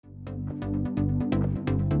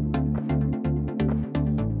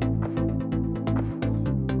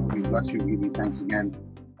bless you and give you thanks again.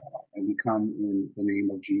 And we come in the name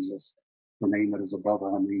of Jesus, the name that is above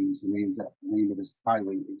all names, the name that is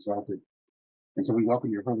highly exalted. And so we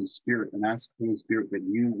welcome your Holy Spirit and ask, Holy Spirit, that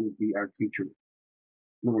you would be our teacher.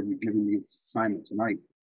 Lord, you've given me this assignment tonight,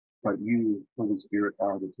 but you, Holy Spirit,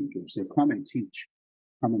 are the teacher. So come and teach,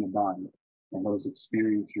 come in the body, and let us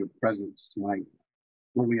experience your presence tonight.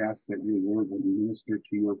 Lord, we ask that your word will minister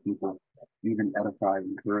to your people, even edify,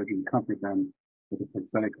 encourage, and comfort them with a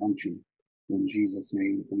prophetic unction. In Jesus'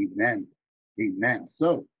 name, amen. Amen.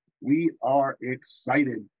 So we are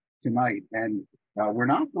excited tonight, and we're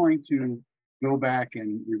not going to go back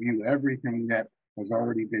and review everything that has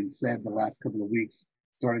already been said the last couple of weeks,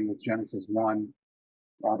 starting with Genesis 1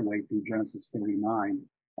 all the way through Genesis 39.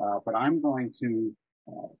 But I'm going to,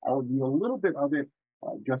 I'll do a little bit of it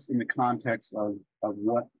just in the context of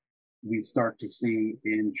what we start to see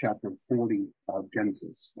in chapter 40 of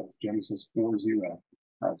Genesis. That's Genesis 40.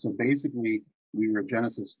 So basically, we were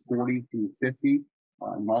Genesis 40 through 50,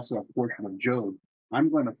 and also a portion of Job. I'm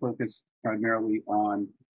going to focus primarily on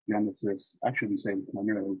Genesis. Actually, say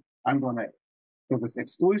primarily, I'm going to focus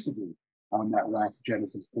exclusively on that last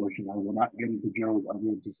Genesis portion. I will not get into Job. I'm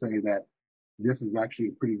going to say that this is actually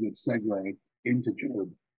a pretty good segue into Job,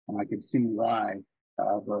 and I can see why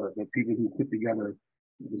the people who put together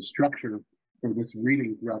the structure for this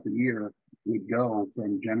reading throughout the year would go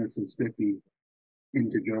from Genesis 50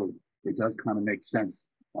 into Job. It does kind of make sense.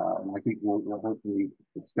 And I think we'll hopefully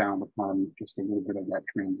expound upon just a little bit of that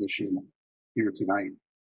transition here tonight.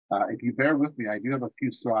 If you bear with me, I do have a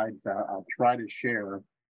few slides that I'll try to share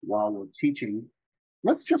while we're teaching.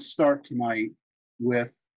 Let's just start tonight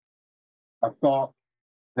with a thought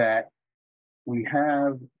that we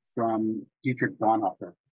have from Dietrich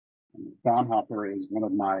Bonhoeffer. Bonhoeffer is one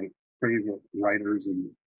of my favorite writers and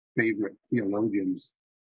favorite theologians.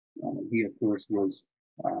 He, of course, was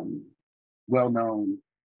well known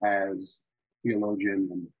as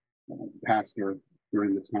theologian and pastor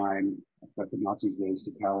during the time that the Nazis rose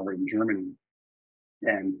to power in Germany.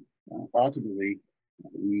 And ultimately,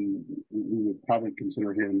 we would probably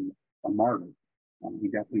consider him a martyr. He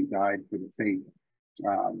definitely died for the faith.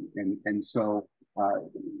 And so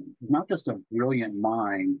not just a brilliant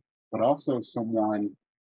mind, but also someone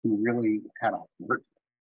who really had a heart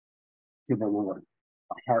for the Lord,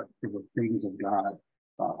 a heart for the things of God,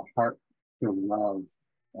 a heart for love,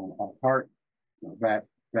 a heart that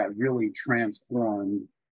really transformed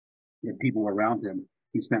the people around him.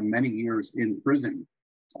 He spent many years in prison,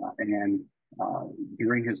 and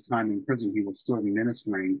during his time in prison, he was still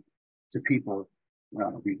ministering to people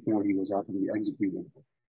before he was ultimately executed.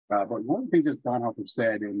 But one of the things that Bonhoeffer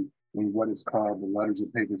said in what is called the Letters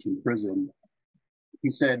and Papers from Prison, he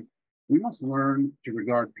said, we must learn to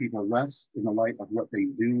regard people less in the light of what they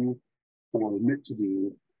do or admit to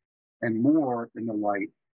do, and more in the light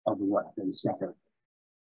of what they suffer.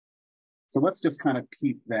 So let's just kind of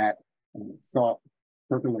keep that thought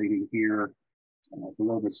percolating here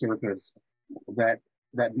below the surface, that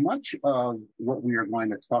much of what we are going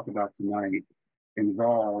to talk about tonight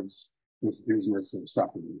involves this business of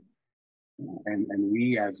suffering. And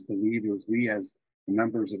we as believers, we as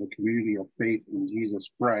members of a community of faith in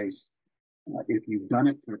Jesus Christ, if you've done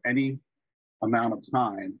it for any amount of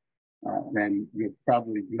time, then you'll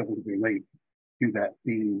probably be able to relate to that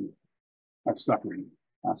theme of suffering.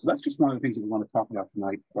 So that's just one of the things that we want to talk about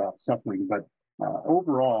tonight, suffering. But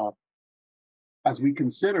overall, as we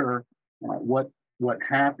consider what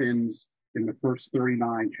happens in the first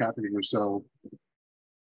 39 chapters or so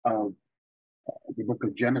of the book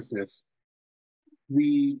of Genesis,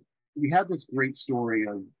 we have this great story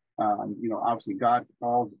of, obviously God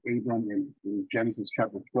calls Abram in Genesis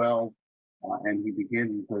chapter 12, and he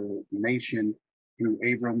begins the nation through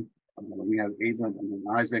Abram. We have Abram and then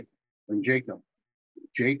Isaac and Jacob.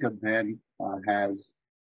 Jacob then has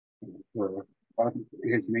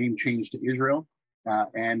his name changed to Israel,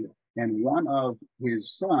 and one of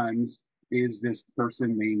his sons is this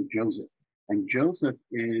person named Joseph. And Joseph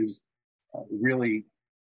is really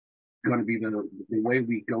going to be the way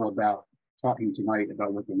we go about talking tonight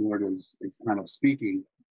about what the Lord is kind of speaking.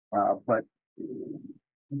 But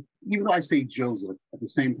even though I say Joseph, at the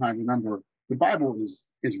same time, remember, the Bible is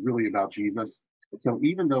really about Jesus. So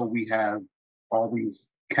even though we have all these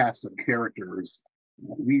cast of characters,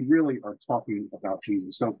 we really are talking about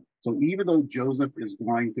Jesus. So even though Joseph is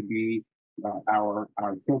going to be our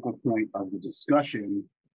focal point of the discussion,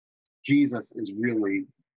 Jesus is really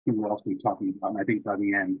who we're also talking about. And I think by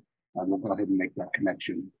the end, we'll go ahead and make that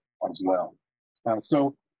connection as well.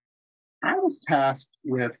 So I was tasked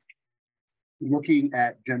with looking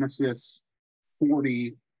at Genesis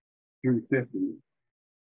 40 through 50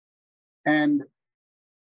 And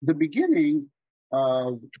the beginning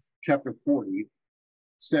of chapter 40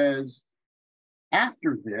 says,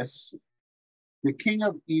 after this, the king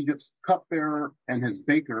of Egypt's cupbearer and his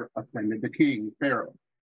baker offended the king, Pharaoh.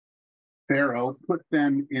 Pharaoh put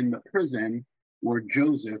them in the prison where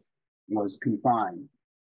Joseph was confined.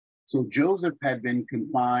 So Joseph had been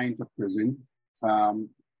confined to prison.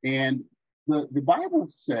 And the Bible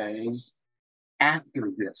says, after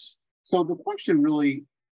this. So the question really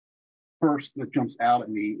first that jumps out at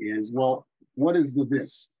me is, well, what is the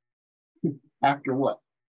this? After what?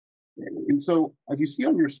 And so as you see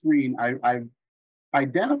on your screen, I've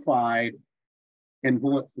identified in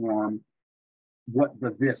bullet form what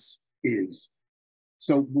the this is.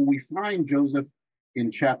 So when we find Joseph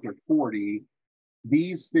in chapter 40,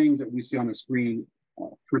 these things that we see on the screen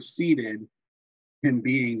preceded him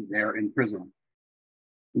being there in prison.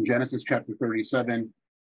 In Genesis chapter 37,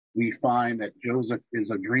 we find that Joseph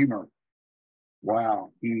is a dreamer.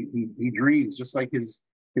 Wow, he dreams just like his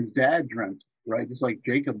dad dreamt, right? Just like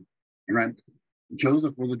Jacob dreamt.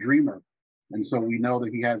 Joseph was a dreamer. And so we know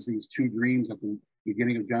that he has these two dreams at the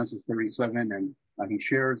beginning of Genesis 37, and he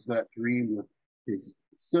shares that dream with his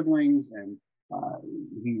siblings, and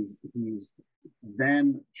he's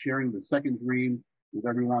then sharing the second dream with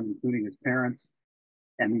everyone, including his parents.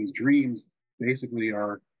 And these dreams basically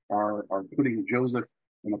are putting Joseph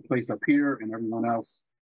in a place up here and everyone else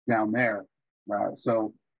down there.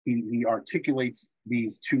 So he articulates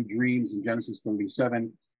these two dreams in Genesis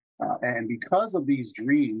 37. And because of these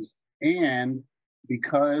dreams, and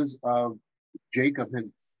because of Jacob,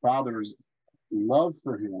 his father's love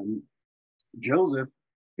for him, Joseph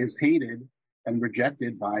is hated and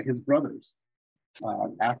rejected by his brothers.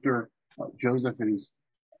 After Joseph is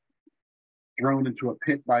thrown into a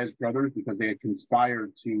pit by his brothers because they had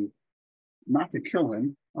conspired not to kill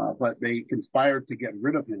him, but they conspired to get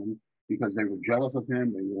rid of him because they were jealous of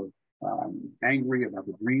him. They were angry about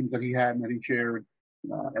the dreams that he had and that he shared,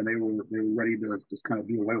 and they were ready to just kind of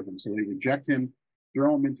do away with him. So they reject him,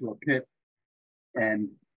 throw him into a pit, and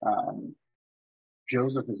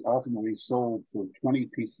Joseph is ultimately sold for 20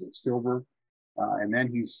 pieces of silver, and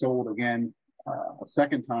then he's sold again a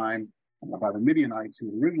second time by the Midianites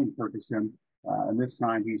who originally purchased him, and this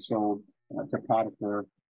time he's sold to Potiphar,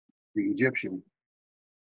 the Egyptian.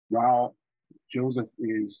 While Joseph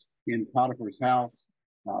is in Potiphar's house,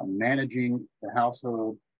 managing the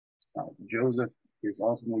household, Joseph is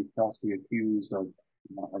ultimately falsely accused of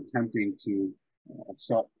attempting to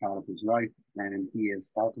assault Potiphar's wife, and he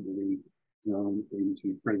is ultimately thrown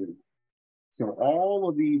into prison. So all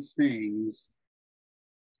of these things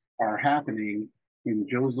are happening in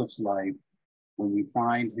Joseph's life when we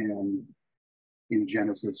find him in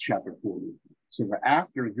Genesis chapter 40. So the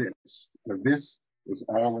after this, this is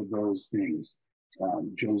all of those things.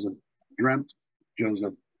 Joseph dreamt,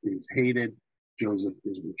 Joseph is hated, Joseph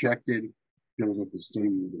is rejected, Joseph is thrown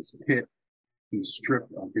into this pit. He's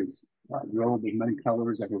stripped of his robe of many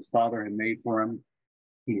colors that his father had made for him.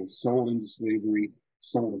 He is sold into slavery,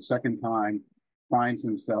 sold a second time, finds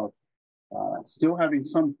himself still having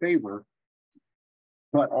some favor,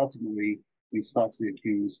 but ultimately he's falsely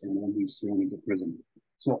accused and then he's thrown into prison.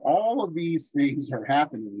 So all of these things are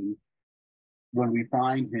happening when we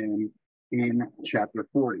find him in chapter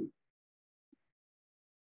 40.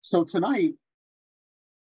 So tonight,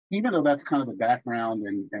 even though that's kind of the background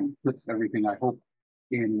and puts everything, I hope,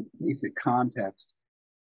 in basic context,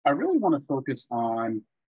 I really want to focus on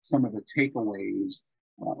some of the takeaways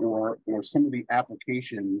or some of the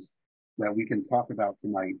applications that we can talk about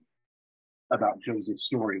tonight about Joseph's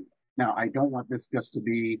story. Now, I don't want this just to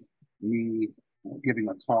be me giving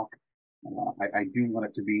a talk. I do want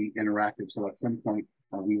it to be interactive. So at some point,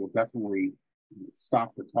 we will definitely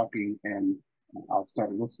stop the talking and I'll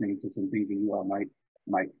start listening to some things that you all might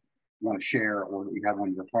want to share or that you have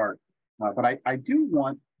on your heart. But I do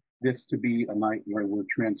want this to be a night where we're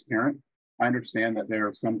transparent. I understand that there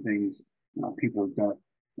are some things people don't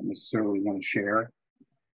necessarily want to share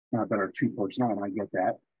that are too personal, and I get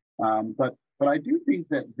that. But I do think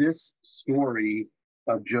that this story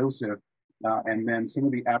of Joseph and then some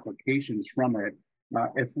of the applications from it,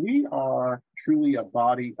 if we are truly a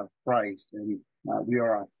body of Christ and we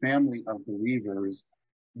are a family of believers,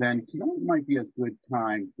 then tonight might be a good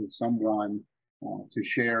time for someone to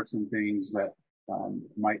share some things that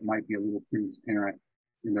might be a little transparent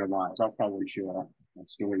in their lives. I'll probably share a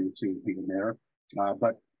story or two here and there.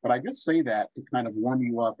 But I just say that to kind of warm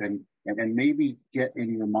you up and maybe get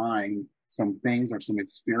in your mind some things or some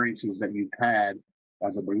experiences that you've had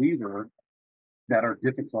as a believer that are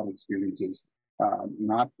difficult experiences,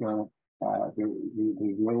 not the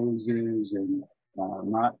roses and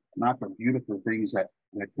not the beautiful things that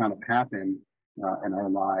kind of happen in our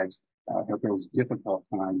lives, but those difficult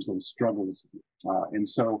times, those struggles. And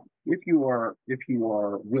so, if you are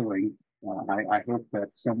willing, I hope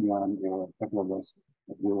that someone or a couple of us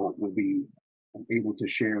will be able to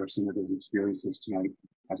share some of those experiences tonight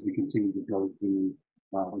as we continue to go through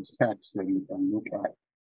this text and look at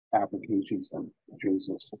applications of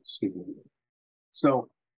Joseph's story. So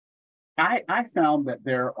I found that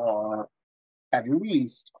there are at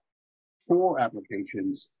least 4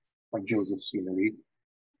 applications of Joseph's story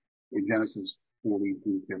in Genesis 40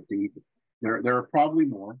 through 50. There are probably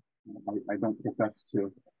more. I don't profess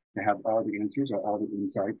to have all the answers or all the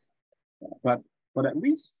insights, but at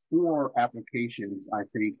least 4 applications, I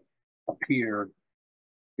think, appear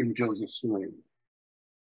in Joseph's story.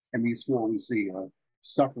 And these 4 we see are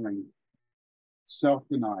suffering,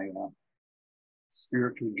 self-denial,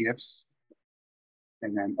 spiritual gifts,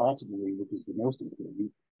 and then ultimately, which is the most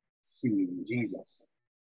important, seeing Jesus.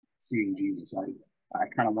 Seeing Jesus. I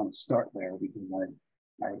kind of want to start there because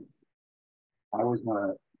I always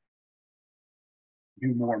want to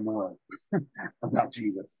do more and more about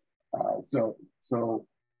Jesus. So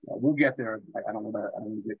we'll get there. I don't want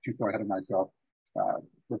to get too far ahead of myself.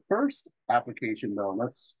 The first application, though,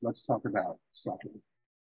 let's talk about suffering.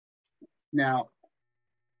 Now,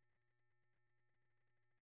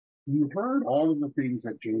 you heard all of the things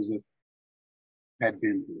that Joseph had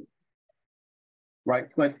been through, right?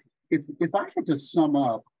 But if I had to sum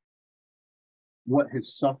up what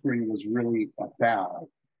his suffering was really about,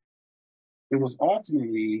 it was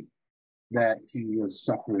ultimately that he was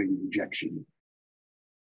suffering rejection.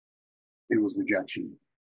 It was rejection.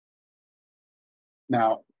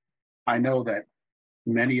 Now, I know that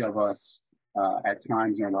many of us at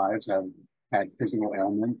times in our lives have had physical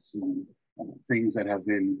ailments and things that have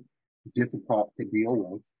been difficult to deal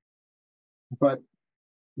with. But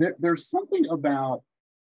there's something about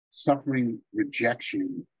suffering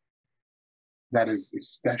rejection that is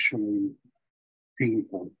especially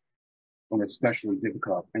painful and especially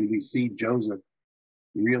difficult. And we see Joseph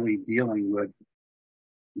really dealing with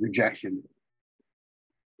rejection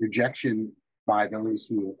by those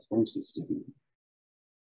who are closest to him,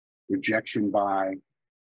 rejection by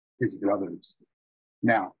his brothers.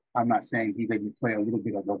 Now, I'm not saying he didn't play a little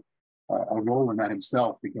bit of a role in that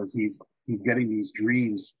himself, because he's getting these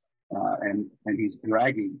dreams and he's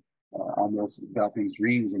bragging almost about these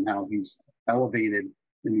dreams and how he's elevated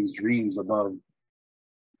in these dreams above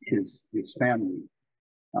his family.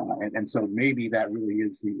 And so maybe that really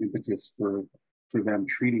is the impetus for them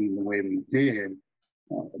treating him the way they did.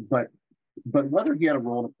 But whether he had a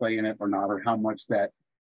role to play in it or not, or how much that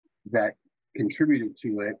contributed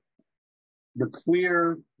to it, the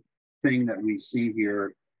clear thing that we see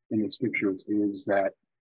here in the scriptures is that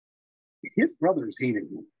his brothers hated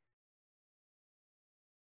him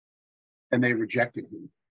and they rejected him.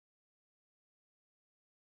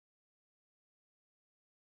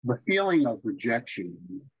 The feeling of rejection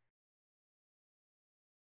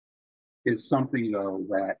is something, though,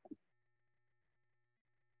 that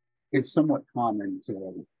is somewhat common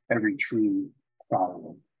to every true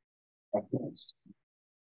follower of Christ.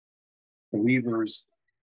 Believers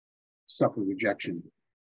suffer rejection.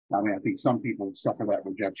 I mean, I think some people suffer that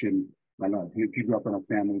rejection. I know if you grew up in a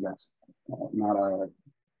family that's not a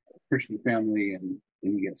Christian family and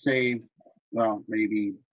you get saved, well,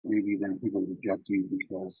 maybe then people reject you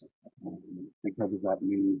because of that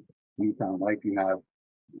newfound life you have.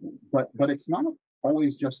 But it's not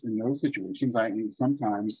always just in those situations. I mean,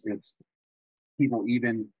 sometimes it's people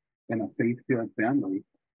even in a faith-filled family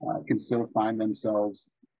can still find themselves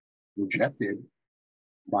rejected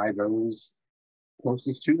by those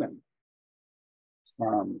closest to them.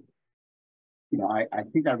 I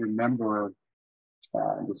think I remember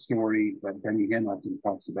the story that Benny Hinn often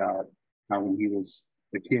talks about, how when he was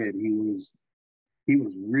a kid, he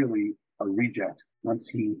was really a reject. Once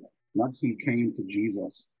he came to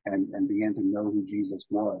Jesus and began to know who Jesus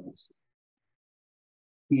was,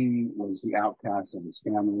 he was the outcast of his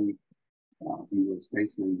family. He was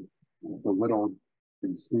basically belittled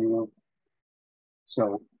in school.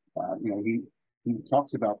 So, he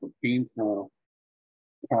talks about the painful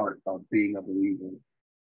part of being a believer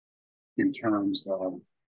in terms of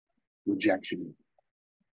rejection.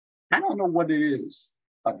 I don't know what it is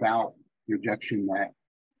about rejection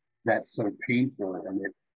that's so painful, and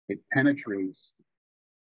it penetrates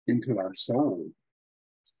into our soul.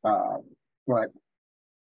 But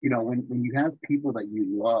when you have people that you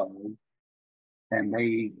love and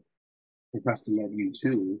they profess to love you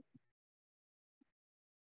too,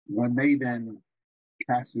 when they then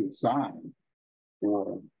cast you aside,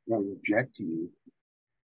 or reject you,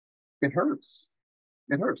 it hurts.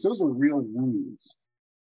 It hurts. Those are real wounds.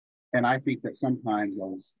 And I think that sometimes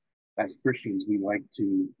as Christians, we like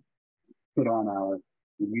to put on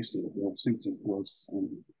we used to wear suits, of course,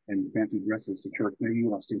 and fancy dresses to church. Maybe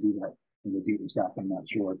you all still do that in the deep south, I'm not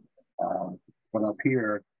sure. But up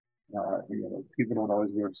here, people don't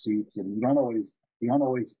always wear suits, and you don't always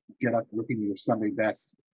get up looking your Sunday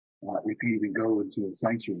best if you even go into a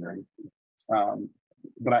sanctuary.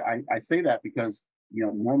 But I say that because,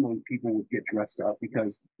 normally people would get dressed up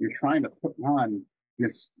because you're trying to put on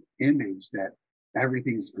this image that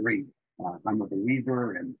everything's great. I'm a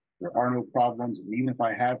believer and there are no problems. And even if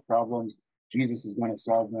I have problems, Jesus is going to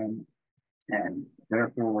solve them. And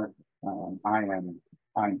therefore,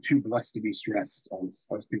 I'm too blessed to be stressed, as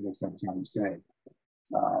people sometimes say.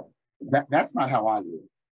 That's not how I live.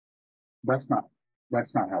 That's not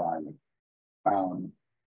how I live.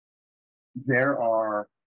 There are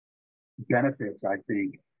benefits, I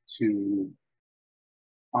think, to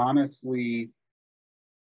honestly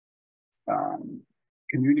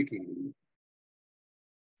communicating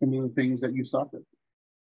some of the things that you suffered.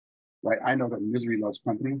 Right? I know that misery loves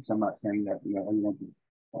company, so I'm not saying that everyone can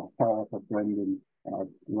call up a friend and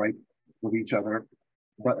write with each other,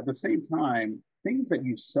 but at the same time, things that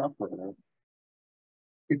you suffer,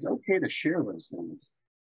 it's okay to share those things.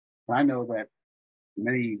 I know that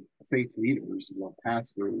many faith leaders,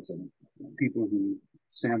 pastors and people who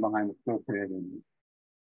stand behind the pulpit and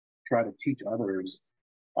try to teach others,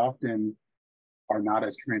 often are not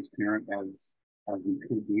as transparent as we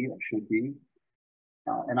could be or should be.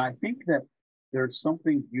 And I think that there's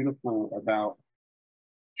something beautiful about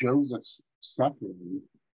Joseph's suffering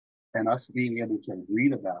and us being able to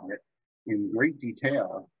read about it in great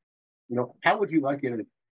detail. How would you like it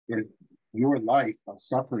if your life of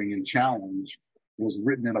suffering and challenge was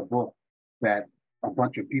written in a book that a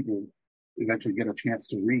bunch of people eventually get a chance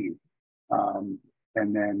to read,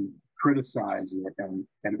 and then criticize it and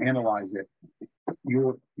analyze it?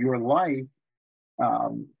 Your life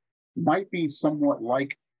might be somewhat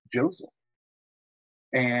like Joseph.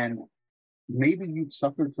 And maybe you've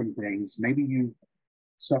suffered some things. Maybe you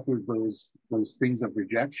suffered those things of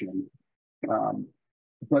rejection.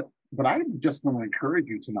 But I just want to encourage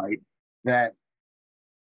you tonight that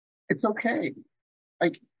it's okay.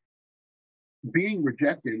 Like, being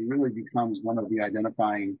rejected really becomes one of the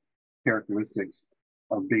identifying characteristics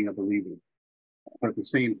of being a believer. But at the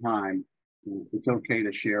same time, it's okay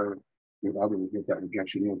to share with others what that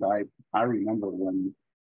rejection is. I remember when,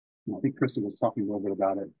 I think Krista was talking a little bit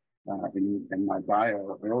about it in my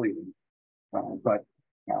bio earlier, but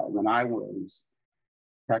when I was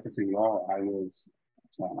practicing law, I was,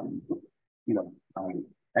 I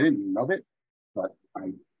didn't love it, but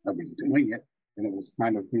I was doing it, and it was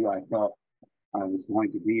kind of who I thought I was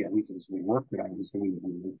going to be. At least it was the work that I was going to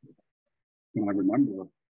do. And I remember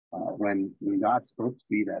when God spoke to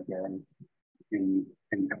me that day and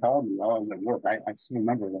called me while I was at work. I still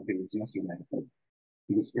remember like it was yesterday, but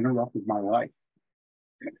he just interrupted my life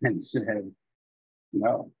and said,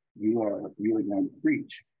 "No, you are really going to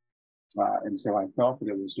preach." And so I thought that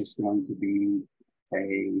it was just going to be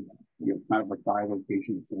a kind of a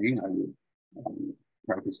bivocational thing. I would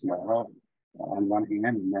practice law on one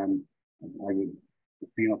hand, and then I would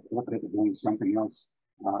be in a pulpit doing something else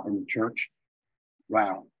in the church.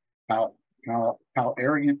 Wow, how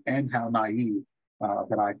arrogant and how naive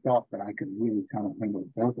that I thought that I could really kind of handle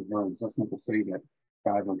both of those. That's not to say that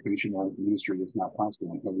bivocational ministry is not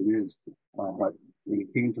possible, because it is. But when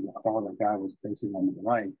it came to the call that God was placing on my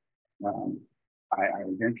life, I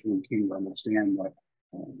eventually came to understand that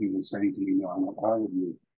he was saying to me, I want all of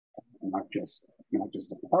you, not just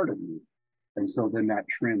a part of you. And so then that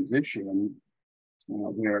transition,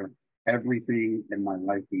 where everything in my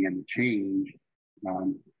life began to change,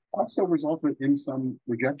 also resulted in some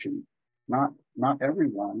rejection. Not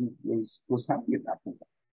everyone was happy about that,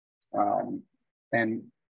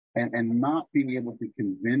 and not being able to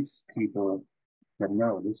convince people that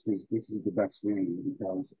no, this is the best thing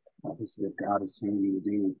because this is what God is telling you to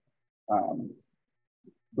do.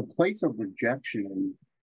 The place of rejection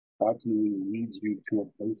ultimately leads you to a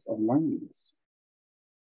place of loneliness,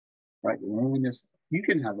 right? Loneliness. You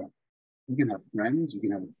can have friends, you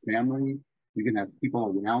can have a family, you can have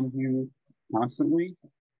people around you constantly,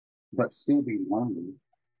 but still be lonely.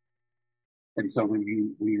 And so when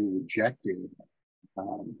you're rejected,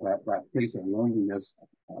 that place of loneliness,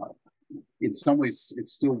 in some ways,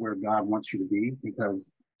 it's still where God wants you to be,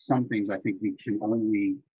 because some things I think we can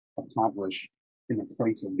only accomplish in a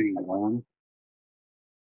place of being alone,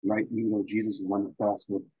 right? Even though Jesus went across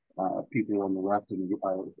with people on the left and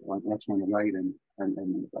left on the right and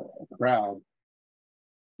the crowd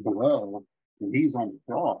below, and he's on the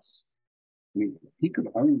cross. I mean, he could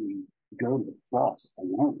only go to the cross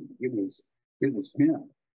alone. It was him.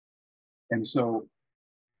 And so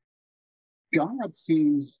God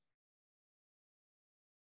seems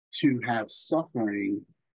to have suffering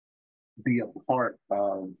be a part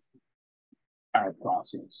of our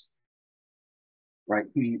process, right?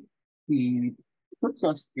 He puts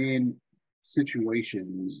us in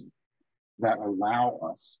situations that allow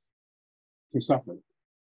us to suffer.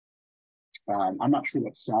 I'm not sure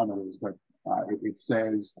what psalm it is, but it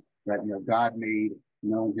says that God made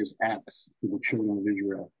known his acts to the children of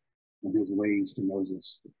Israel and his ways to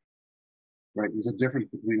Moses. Right? There's a difference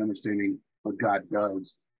between understanding what God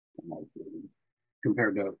does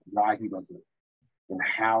compared to why he does it and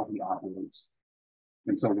how he operates.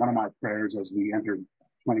 And so one of my prayers as we entered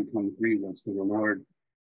 2023 was for the Lord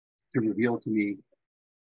to reveal to me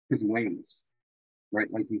his ways,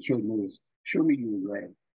 right? Like he showed Moses, show me your way.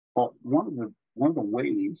 Well, one of the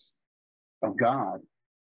ways of God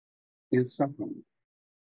is suffering.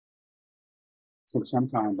 So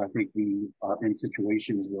sometimes I think we are in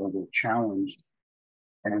situations where we're challenged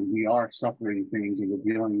and we are suffering things and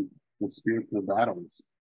we're dealing with spiritual battles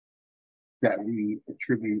that we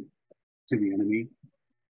attribute to the enemy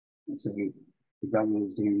and say the devil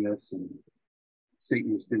is doing this and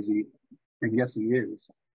Satan is busy. And yes, he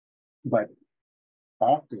is. But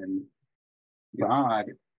often God,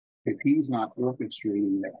 if he's not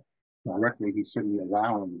orchestrating it directly, he's certainly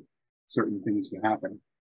allowing certain things to happen.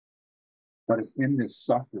 But it's in this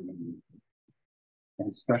suffering, and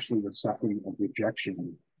especially the suffering of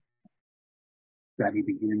rejection, that he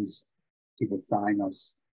begins to refine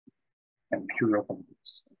us and purify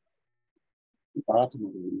us.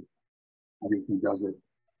 Ultimately, I think he does it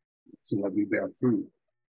so that we bear fruit.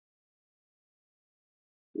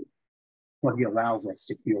 But he allows us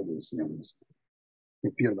to feel those things,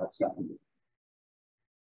 to feel that suffering.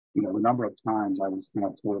 The number of times I was kind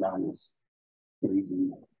of told I was crazy,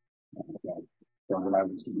 that what I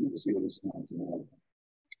was doing was irresponsible,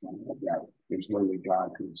 that there's no way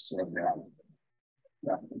God could have said that.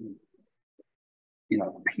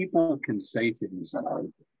 People can say things that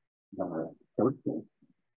are hurtful,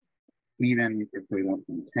 even if they don't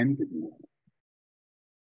intend to do it.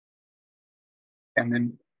 And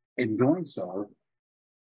then in doing so,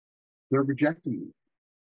 they're rejecting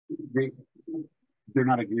you. They're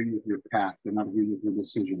not agreeing with your path. They're not agreeing with your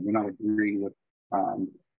decision. They're not agreeing with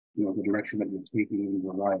the direction that you're taking in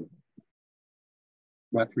your life.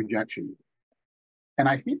 That's rejection. And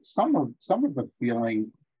I think some of the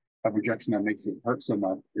feeling of rejection that makes it hurt so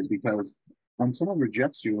much is because when someone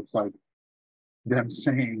rejects you, it's like them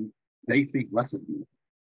saying they think less of you,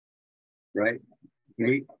 right?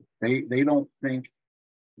 They don't think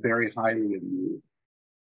very highly of you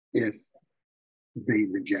if they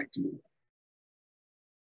reject you.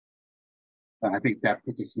 And I think that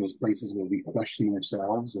puts us in those places where we question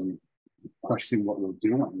ourselves and question what we're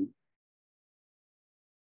doing.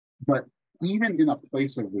 But even in a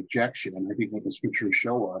place of rejection, I think what the scriptures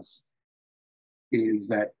show us is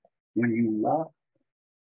that when you walk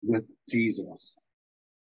with Jesus,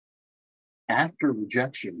 after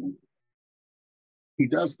rejection, he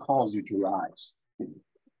does cause you to rise,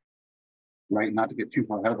 right? Not to get too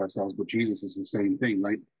far ahead of ourselves, but Jesus is the same thing,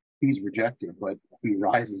 right? He's rejected, but he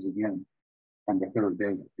rises again on the third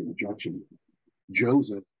day after rejection.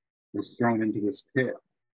 Joseph is thrown into this pit,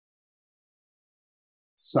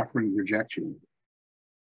 suffering rejection,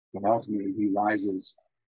 but ultimately he rises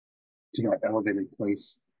to that elevated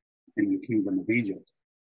place in the kingdom of Egypt.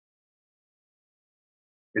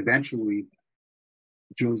 Eventually,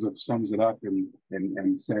 Joseph sums it up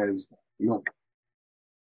and says, look,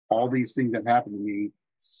 all these things that happened to me,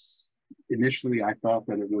 initially I thought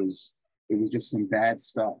that it was just some bad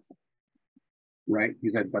stuff, right? He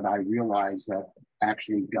said, but I realized that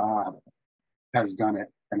actually God has done it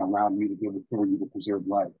and allowed me to go before you to preserve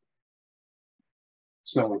life.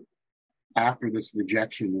 So after this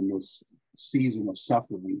rejection and this season of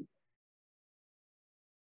suffering,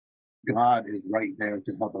 God is right there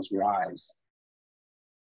to help us rise.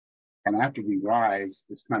 And after we rise,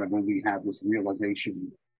 it's kind of when we have this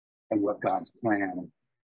realization of what God's plan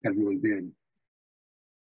had really been.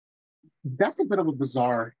 That's a bit of a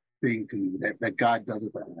bizarre thing to me, that God does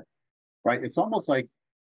it that way, right? It's almost like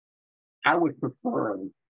I would prefer,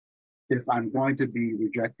 if I'm going to be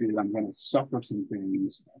rejected, I'm going to suffer some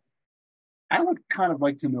things, I would kind of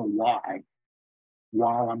like to know why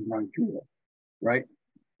while I'm going through it, right?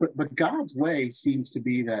 But God's way seems to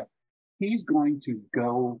be that he's going to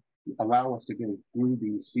go allow us to go through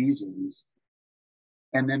these seasons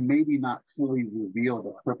and then maybe not fully reveal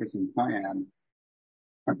the purpose and plan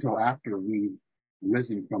until after we've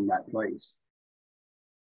risen from that place.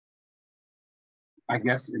 I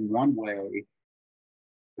guess in one way,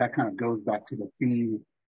 that kind of goes back to the theme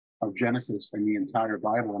of Genesis and the entire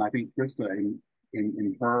Bible. And I think Krista,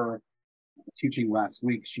 in her teaching last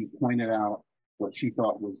week, she pointed out what she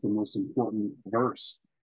thought was the most important verse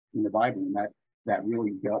in the Bible, and that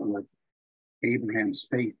really dealt with Abraham's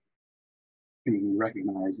faith being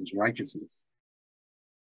recognized as righteousness.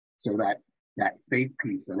 So that faith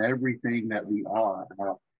piece, that everything that we are,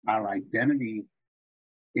 our identity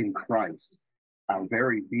in Christ, our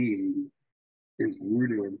very being is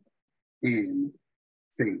rooted in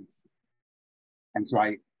faith. And so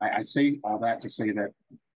I say all that to say that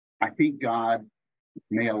I think God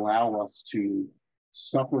may allow us to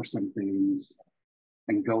suffer some things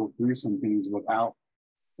and go through some things without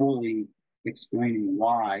fully explaining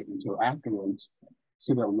why until afterwards,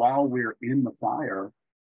 so that while we're in the fire,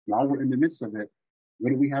 while we're in the midst of it, what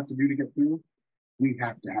do we have to do to get through? We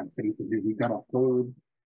have to have faith in Him. We've got to hold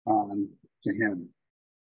on to Him.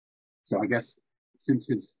 So I guess since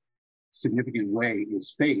His significant way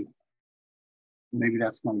is faith, maybe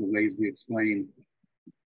that's one of the ways we explain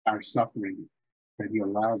our suffering, that He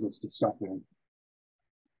allows us to suffer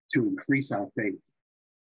to increase our faith.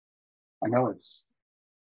 I know it's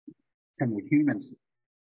from the human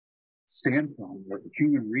standpoint or the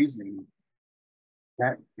human reasoning,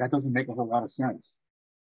 that doesn't make a whole lot of sense,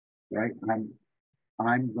 right?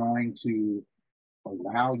 I'm going to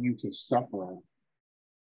allow you to suffer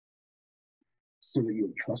so that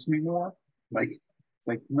you'll trust me more. Like, it's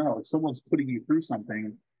like, no, if someone's putting you through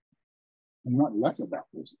something, you want less of that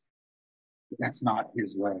person. But that's not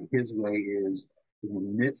His way. His way is in the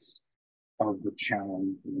midst of the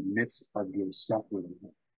challenge, in the midst of your suffering,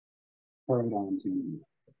 hold on to me.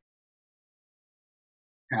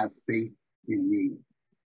 Have faith in me.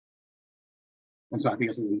 And so I think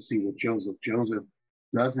that's what we see with Joseph. Joseph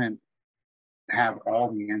doesn't have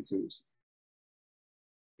all the answers.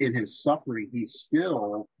 In his suffering, he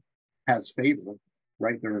still has favor,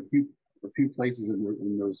 right? There are a few places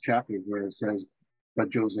in those chapters where it says, but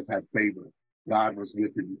Joseph had favor. God was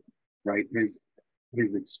with him, right? His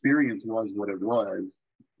experience was what it was,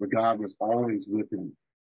 but God was always with him,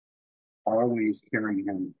 always carrying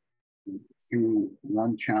him through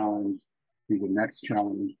one challenge, through the next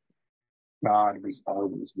challenge. God was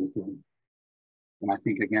always with him. And I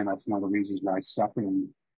think, again, that's one of the reasons why suffering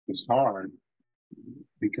is hard,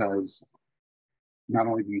 because not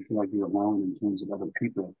only do you feel like you're alone in terms of other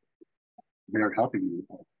people, they're helping you.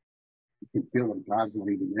 You can feel that God's not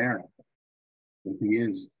even there. If He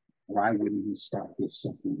is, why wouldn't He stop this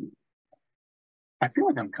suffering? I feel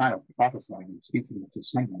like I'm kind of prophesying and speaking to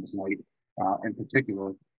someone tonight, in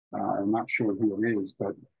particular. I'm not sure who it is,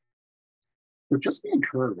 but just be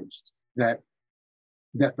encouraged that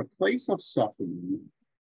the place of suffering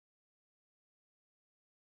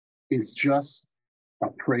is just a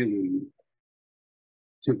prelude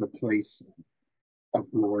to the place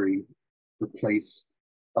of glory, the place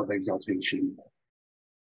of exaltation,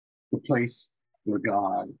 the place where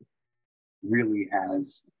God really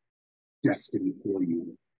has destiny for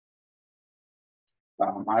you.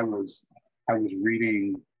 I was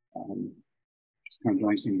reading, just kind of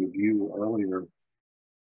doing some review earlier,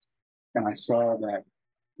 and I saw that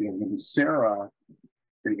when Sarah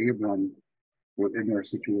and Abram were in their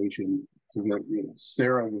situation, so that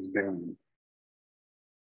Sarah was barren.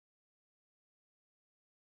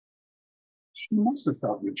 She must have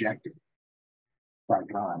felt rejected by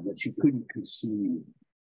God, that she couldn't conceive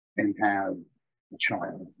and have a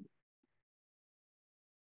child.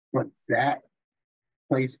 But that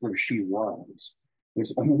place where she was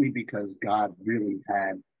only because God really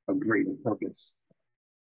had a greater purpose,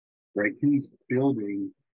 right? He's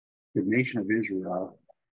building the nation of Israel,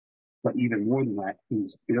 but even more than that,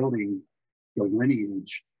 He's building the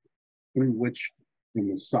lineage through which the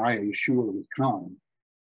Messiah, Yeshua, would come.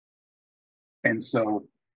 And so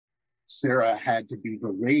Sarah had to be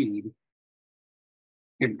delayed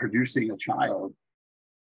in producing a child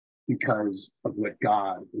because of what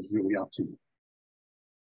God was really up to.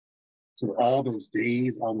 So all those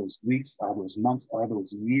days, all those weeks, all those months, all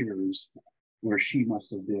those years where she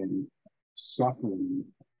must have been suffering,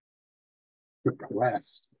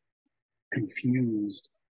 depressed, confused,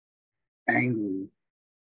 angry,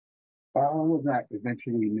 all of that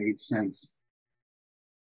eventually made sense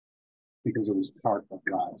because it was part of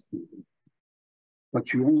God's plan.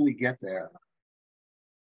 But you only get there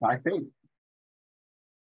by faith,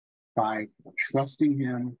 by trusting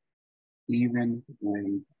Him even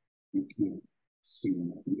when you can't see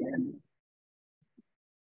the end.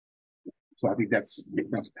 So I think that's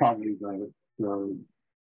probably the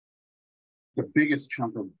biggest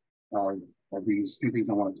chunk of these few things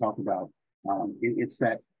I want to talk about. It's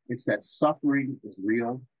that suffering is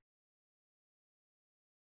real.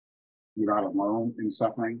 You're not alone in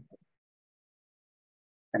suffering.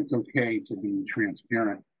 And it's okay to be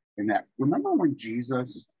transparent in that. Remember when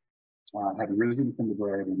Jesus had risen from the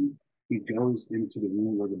dead and he goes into the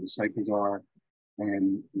room where the disciples are,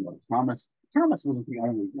 and Thomas wasn't the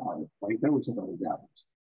only guy, right? There were some other guys.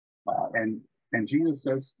 And Jesus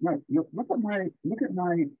says, "No, look at my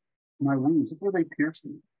wounds. Look where they pierced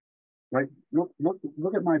me, right? Look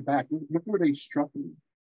at my back. Look where they struck me."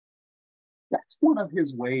 That's one of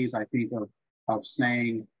his ways, I think, of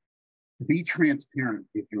saying, be transparent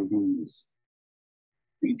with your wounds.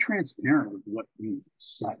 Be transparent with what you've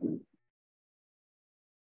suffered.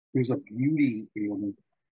 There's a beauty in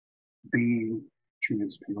being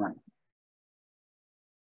transparent.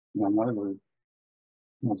 One of the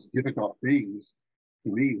most difficult things for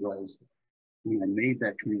me was when I made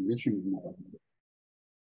that transition,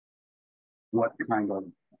 what kind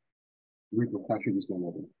of repercussions there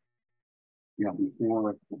were.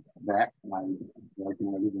 Before that, I lived in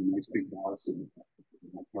a nice big house and I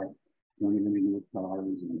kept running into new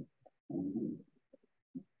cars and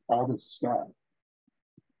all this stuff.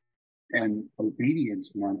 And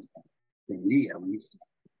obedience meant, for me at least,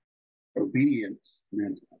 obedience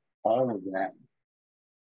meant all of that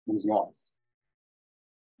was lost.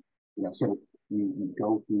 So you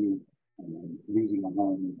go through losing a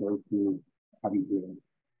home, you go through having to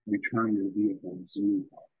return your vehicles, you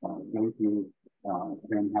go through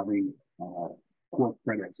them having poor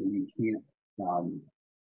credits, and you can't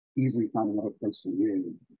easily find another place to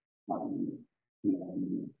live.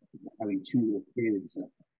 Having 2 little kids.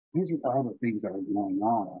 These are all the things that are going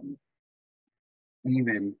on,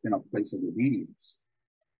 even in a place of obedience.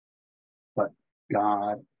 But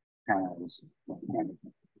God has a plan.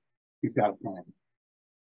 He's got a plan.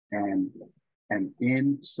 And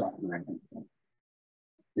in suffering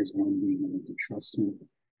is when we need to trust him.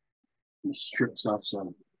 He strips us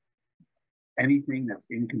of anything that's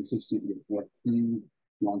inconsistent with what he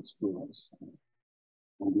wants for us.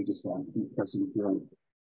 And we just keep pressing through.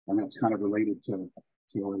 And that's kind of related to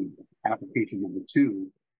application number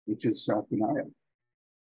 2, which is self-denial.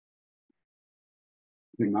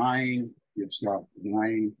 Denying yourself,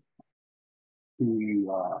 denying who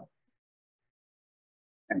you are,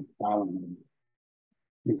 and following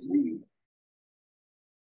his lead.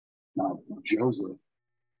 Now, Joseph,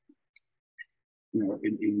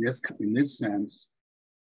 in this sense,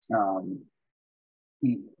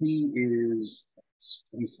 he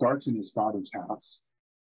starts in his father's house,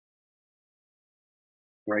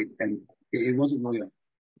 right? And it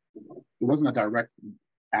wasn't a direct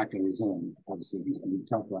act of his own. Obviously, we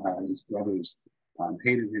talked about how his brothers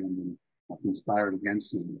hated him and conspired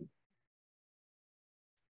against him,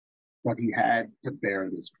 but he had to bear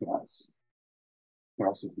this cross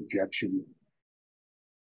of rejection,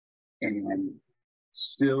 and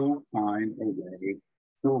still find a way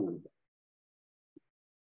forward.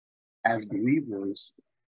 As believers,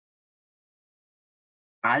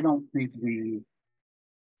 I don't think we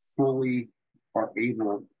fully are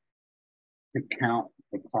able to count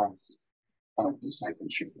the cost of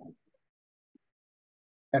discipleship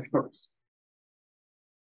at first.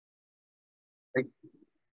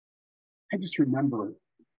 I just remember,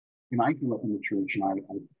 I grew up in the church, and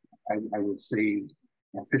I was saved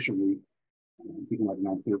officially, I think like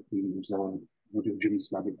 13 years old. I went to the Jimmy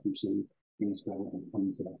Swaggart Crusade in Scotland and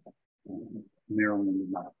come to Maryland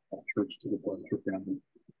and my church to the bus trip down.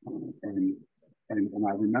 And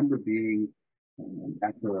I remember being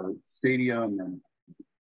at the stadium and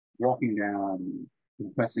walking down and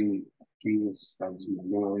confessing Jesus as my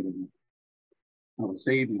Lord, and I was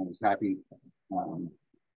saved and I was happy.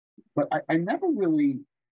 But I never really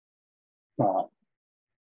thought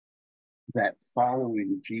that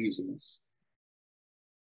following Jesus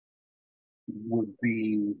would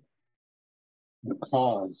be the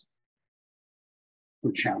cause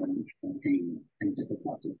for challenge and pain and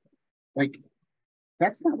difficulty.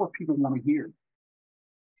 That's not what people want to hear.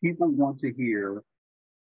 People want to hear,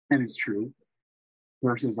 and it's true,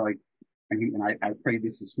 verses like, and I prayed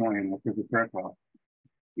this morning after the prayer call,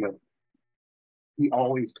 he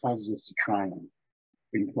always causes us to triumph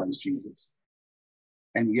in Christ Jesus.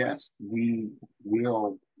 And yes, we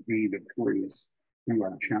will be victorious through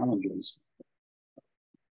our challenges.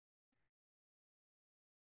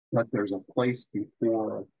 But there's a place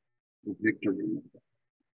before the victory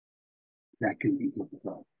that can be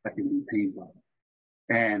difficult, that can be painful.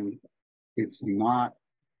 And it's not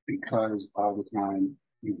because all the time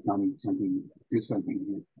you've done something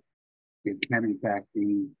disobedient. It can, in fact,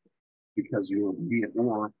 be because you're obedient,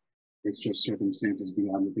 or it's just circumstances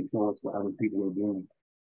beyond the control of what other people are doing.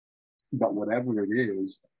 But whatever it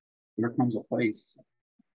is, there comes a place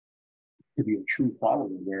to be a true follower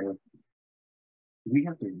where we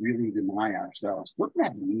have to really deny ourselves. What does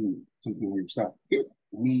that mean to deny yourself? It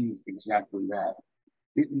means exactly that.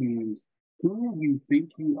 It means who you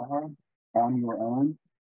think you are on your own,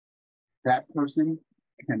 that person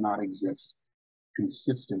cannot exist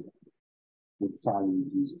consistent with following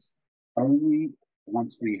Jesus. Only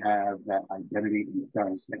once we have that identity in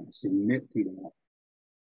Christ and submit to that,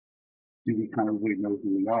 do we kind of really know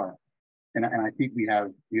who we are. And I think we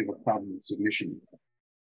have a problem with submission.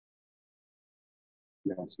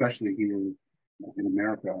 Yeah, especially here in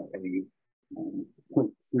America, a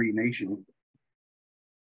quote free nation.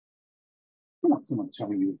 I don't want someone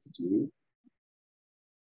telling you what to do.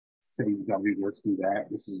 Say you gotta do this, do that.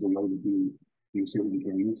 This is the way to do certain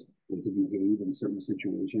things, or to behave in certain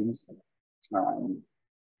situations.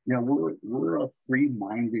 We're a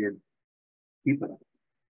free-minded people,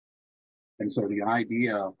 and so the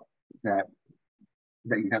idea that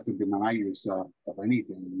you have to deny yourself of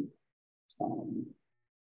anything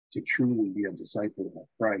to truly be a disciple of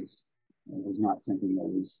Christ is not something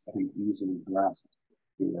that is, I think, easily grasped,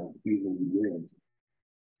 easily lived,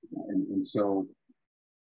 and so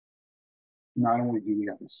not only do we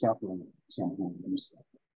have to suffer sometimes,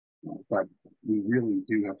 but we really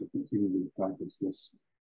do have to continue to practice this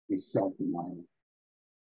self-denial.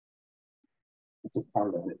 It's a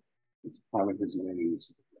part of it. It's a part of his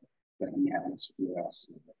ways that he has for us.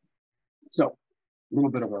 So a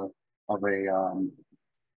little bit of a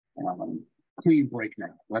clean break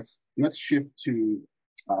now. Let's shift to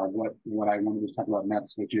what I wanted to talk about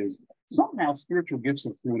next, which is somehow spiritual gifts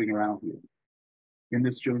are floating around here in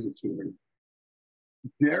this Joseph story.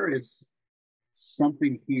 There is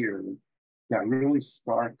something here that really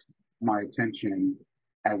sparked my attention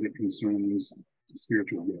as it concerns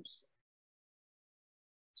spiritual gifts.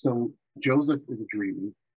 So Joseph is a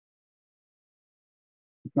dreamer,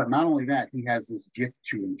 but not only that, he has this gift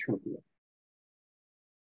to interpret.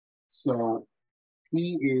 So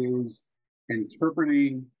he is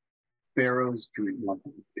interpreting Pharaoh's dream.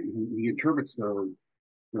 He interprets the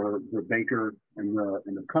baker and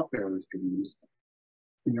the cupbearer's dreams.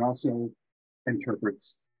 He also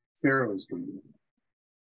interprets Pharaoh's dream.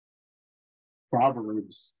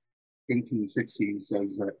 Proverbs 18:16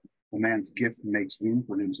 says that a man's gift makes room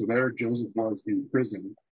for him. So there Joseph was in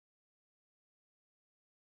prison,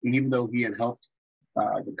 even though he had helped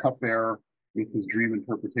the cupbearer with his dream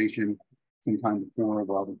interpretation sometime before.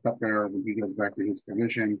 While the cupbearer, when he goes back to his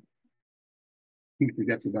position, he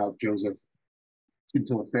forgets about Joseph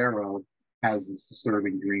until Pharaoh has these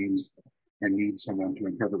disturbing dreams and needs someone to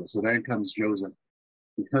interpret it. So then comes Joseph,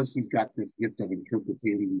 because he's got this gift of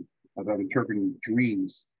interpreting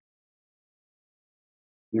dreams.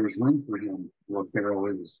 There's room for him where Pharaoh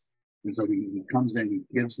is, and so he comes in, he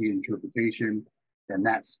gives the interpretation, and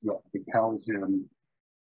that's what propels him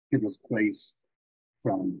to this place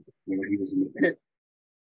from where he was in the pit.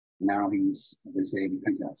 Now he's, as they say, in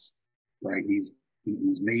Pentecost, right? He's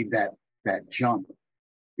made that jump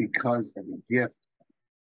because of the gift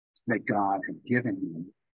that God had given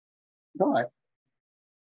him. But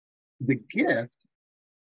the gift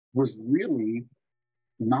was really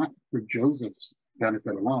not for Joseph's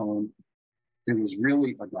benefit alone. It was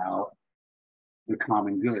really about the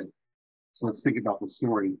common good. So let's think about the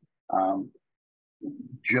story.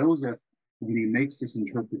 Joseph, when he makes this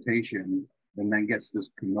interpretation and then gets this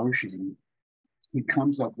promotion, he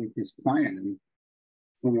comes up with this plan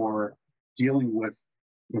for dealing with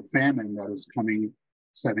the famine that is coming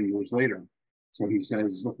 7 years later. So he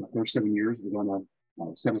says, look, the first 7 years, we're going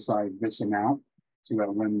to set aside this amount so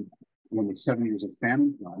that when the 7 years of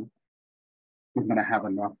famine come, we're going to have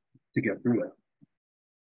enough to get through it.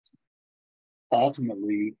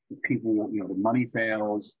 Ultimately, people, the money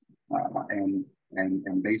fails, and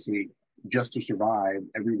basically just to survive,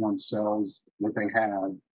 everyone sells what they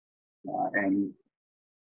have, and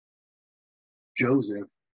Joseph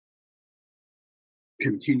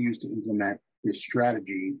continues to implement this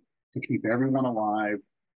strategy to keep everyone alive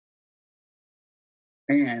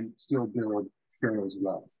and still build Pharaoh's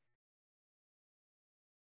wealth.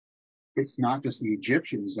 It's not just the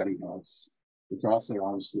Egyptians that he helps, it's also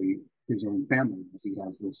obviously his own family, as he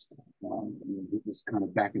has this kind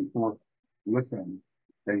of back and forth with them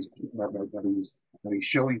that he's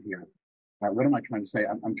showing here. What am I trying to say?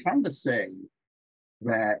 I'm trying to say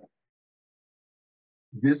that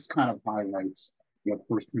this kind of highlights what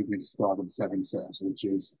 1 Corinthians 12:7 says, which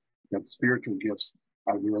is that spiritual gifts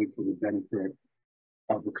are really for the benefit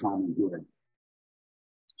of the common good.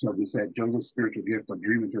 So we said Joseph's spiritual gift of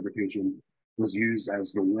dream interpretation was used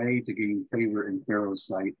as the way to gain favor in Pharaoh's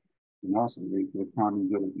sight, and also for the common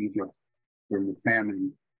good of Egypt during the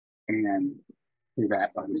famine and for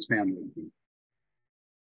that of his family.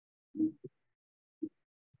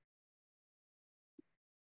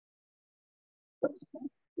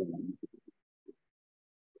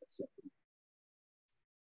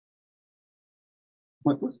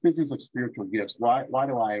 But this business of spiritual gifts, why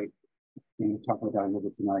do I talk about that a little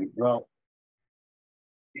bit tonight? Well,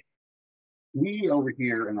 we over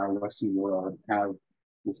here in our Western world have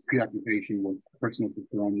this preoccupation with personal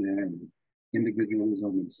fulfillment and individualism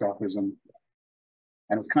and selfism.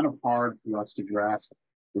 And it's kind of hard for us to grasp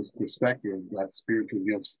this perspective that spiritual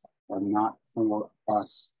gifts are not for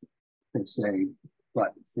us per se,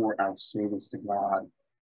 but for our service to God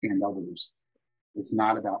and others. It's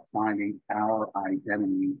not about finding our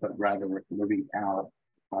identity, but rather living out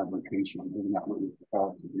our vocation, living out what we're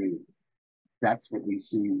called to do. That's what we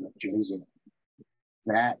see with Joseph.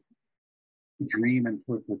 That dream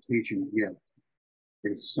interpretation gift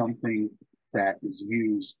is something that is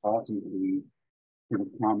used ultimately for the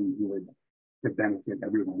common good to benefit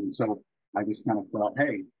everyone. And so I just kind of thought,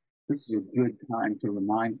 hey, this is a good time to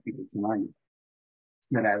remind people tonight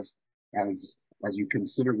that as you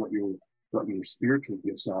consider what your spiritual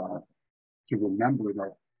gifts are, to remember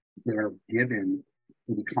that they're given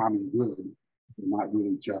for the common good, not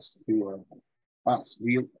really just for us.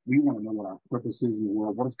 We want to know what our purpose is in the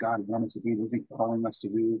world. What does God want us to do? What is He calling us to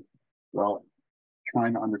do? Well,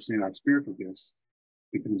 trying to understand our spiritual gifts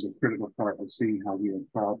becomes a critical part of seeing how we are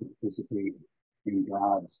called to participate in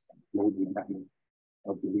God's global network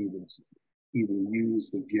of believers. He will use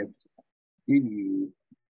the gift in you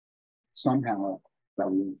somehow that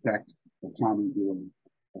will affect the common good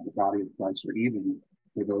of the body of Christ, or even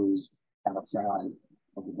for those outside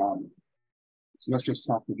of the body. So let's just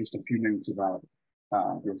talk for just a few minutes about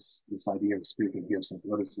this idea of spiritual gifts. Like,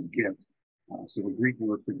 what is the gift? So the Greek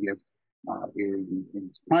word for gift in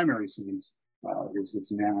its primary sense is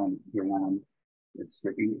this noun, doron. It's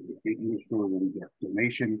the English word where we get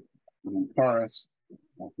donation, and then charis,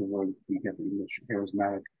 the word we get the English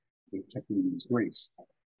charismatic, which technically means grace.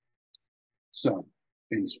 So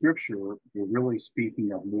in Scripture, we're really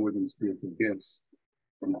speaking of more than spiritual gifts.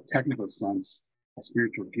 In a technical sense, a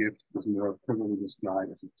spiritual gift is more appropriately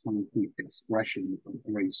described as a concrete expression of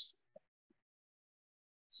grace.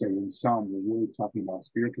 So in sum, we're really talking about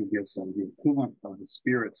spiritual gifts are the equivalent of the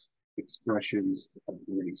Spirit's expressions of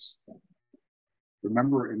grace.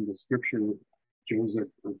 Remember in the Scripture, Joseph,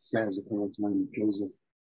 it says at the time, Joseph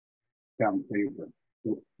found favor.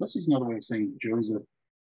 So this is another way of saying Joseph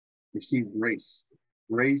received grace.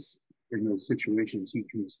 Grace in those situations, he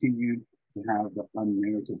continued to have the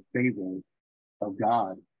unmerited favor of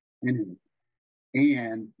God in him.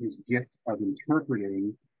 And his gift of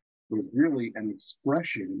interpreting was really an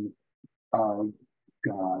expression of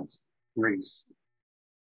God's grace.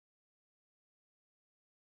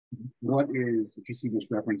 What is, if you see this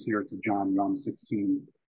reference here to John 1:16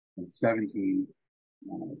 and 17,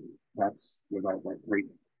 that's about that great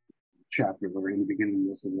chapter where in the beginning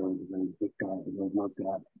was the Word with God, the Word was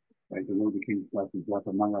God, right? The Word became flesh and dwelt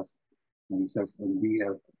among us. And he says, and we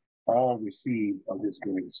have all received of his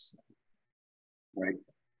grace, right?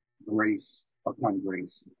 Grace upon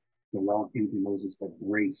grace. The law came to Moses, but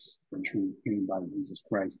grace and truth came by Jesus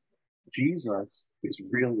Christ. Jesus is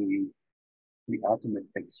really the ultimate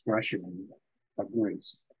expression of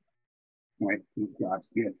grace, right? He's God's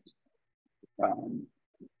gift.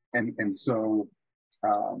 And so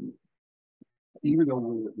even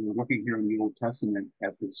though we're looking here in the Old Testament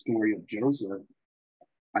at the story of Joseph,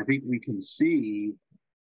 I think we can see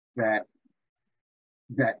that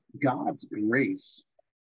God's grace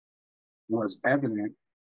was evident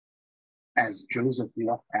as Joseph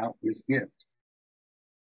walked out his gift.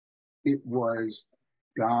 It was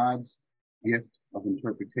God's gift of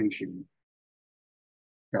interpretation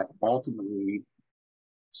that ultimately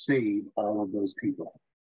saved all of those people.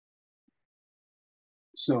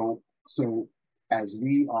 So as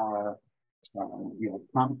we are,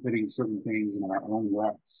 contemplating certain things in our own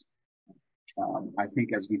walks, I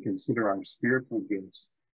think as we consider our spiritual gifts,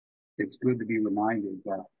 it's good to be reminded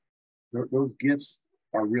that those gifts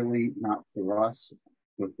are really not for us,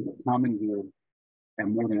 but for the common good.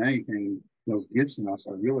 And more than anything, those gifts in us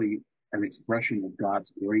are really an expression of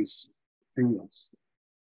God's grace through us.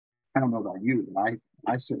 I don't know about you, but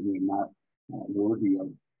I certainly am not worthy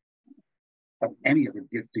of any of the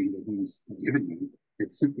gifting that He's given me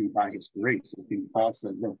It's simply by his grace. I think Paul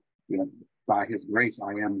said, look, by his grace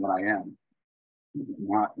I am what I am.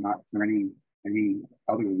 Not for any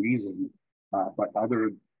other reason, but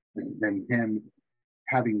other than him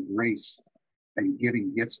having grace and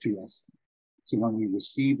giving gifts to us. So when we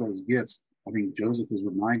receive those gifts, I think Joseph is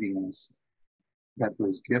reminding us that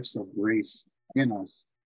those gifts of grace in us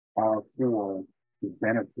are for the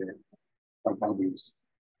benefit of others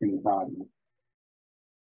in the body.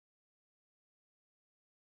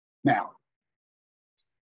 Now,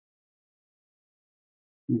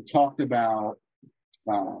 we talked about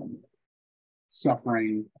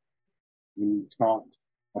suffering. We talked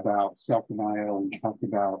about self-denial. We talked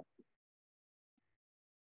about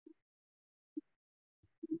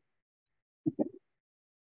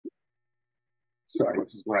sorry,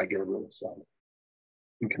 this is where I get a little excited.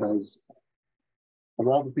 Because of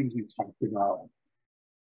all the things we talked about,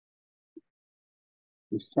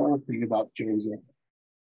 this whole thing about Joseph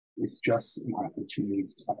is just an opportunity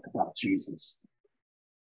to talk about Jesus.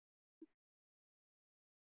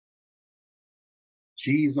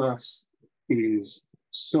 Jesus is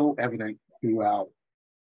so evident throughout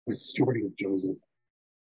the story of Joseph.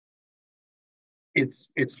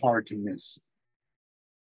 It's hard to miss.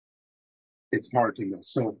 It's hard to miss.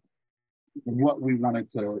 So what we wanted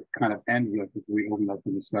to kind of end with, if we open up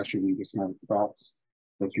the discussion and just have thoughts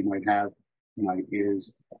that you might have tonight,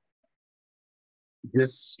 is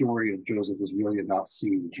this story of Joseph is really about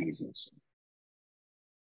seeing Jesus.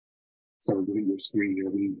 So look at your screen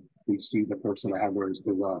here. We see the person I have where is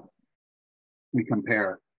beloved. We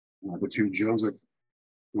compare the two. Joseph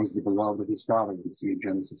was the beloved of his father. We see in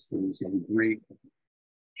Genesis 37:3.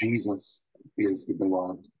 Jesus is the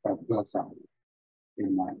beloved of the Father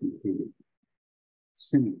in Matthew 3.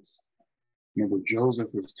 Sins. Remember, Joseph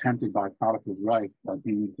was tempted by Potiphar's wife, but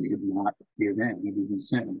he did not give in. He didn't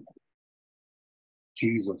sin.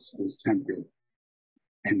 Jesus was tempted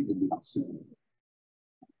and did not sin.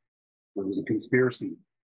 There was a conspiracy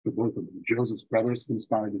for both of them. Joseph's brothers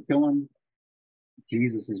conspired to kill him.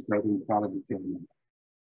 Jesus' brethren plotted to kill him.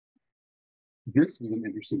 This was an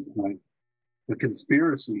interesting point. The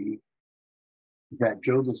conspiracy that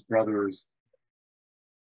Joseph's brothers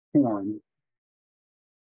formed,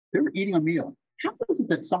 they were eating a meal. How is it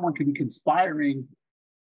that someone could be conspiring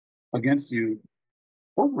against you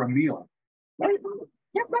over a meal? Right?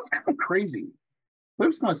 Yeah, that's kind of crazy. They're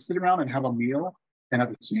just going to sit around and have a meal and at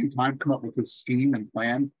the same time come up with this scheme and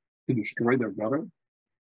plan to destroy their brother.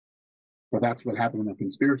 But that's what happened in the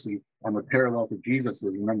conspiracy. And the parallel to Jesus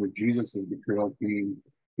is, remember, Jesus' betrayal came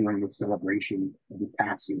during the celebration of the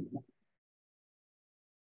Passover.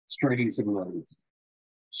 Striking similarities.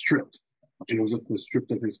 Stripped. Joseph was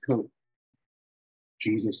stripped of his coat.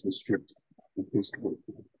 Jesus was stripped of his coat.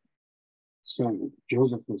 Sold.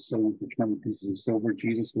 Joseph was sold for 20 pieces of silver.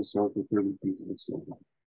 Jesus was sold for 30 pieces of silver.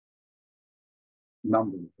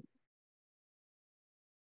 Numbered.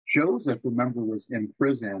 Joseph, remember, was in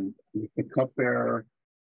prison with the cupbearer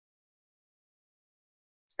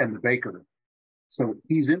and the baker. So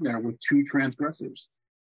he's in there with two transgressors.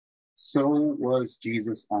 So was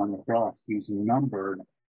Jesus on the cross. He's numbered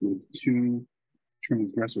with two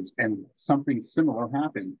transgressors. And something similar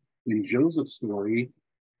happened. In Joseph's story,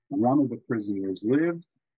 one of the prisoners lived,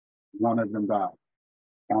 one of them died.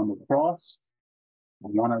 On the cross,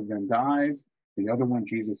 one of them dies. The other one,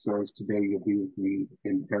 Jesus says, today you'll be with me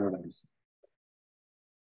in paradise.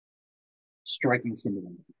 Striking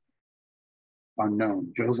similarities.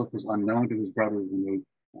 Unknown. Joseph was unknown to his brothers when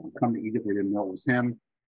they come to Egypt. They didn't know it was him.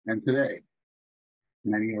 And today,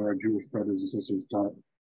 many of our Jewish brothers and sisters don't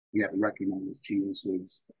yet recognize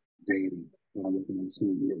Jesus' deity, recognize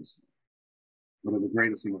who he is. One of the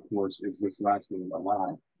greatest thing, of course, is this last word,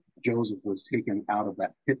 alive. Joseph was taken out of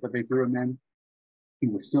that pit that they threw him in. He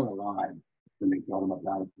was still alive when they brought him up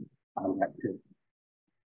out of that pit.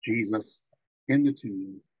 Jesus, in the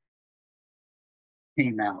tomb,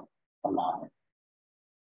 came out alive.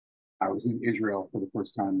 I was in Israel for the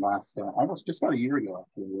first time almost just about a year ago,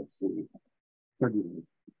 actually. Let's see,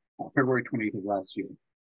 February 28th of last year.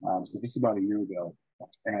 So just about a year ago.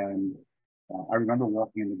 And I remember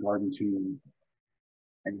walking in the Garden Tomb,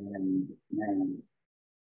 and man,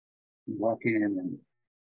 you walk in and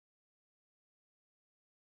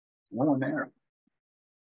no one there.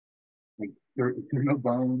 Like there are no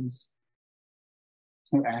bones,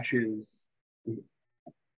 no ashes.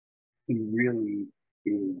 He really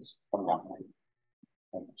is alive.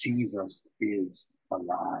 Like Jesus is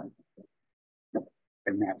alive.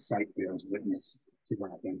 And that sight bears witness to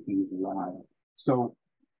that, and he's alive. So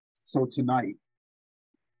tonight,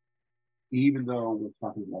 even though we're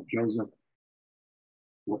talking about Joseph,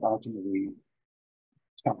 we're ultimately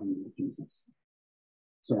talking about Jesus.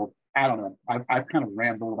 So I don't know. I've kind of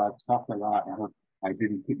rambled. I've talked a lot. I hope I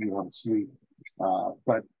didn't put you on sleep.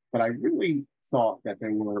 But I really thought that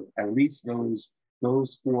there were at least those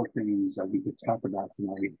four things that we could talk about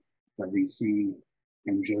tonight that we see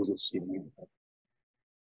in Joseph's story.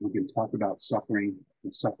 We can talk about suffering,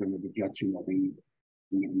 the suffering of rejection that we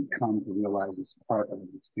come to realize is part of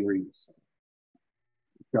the experience.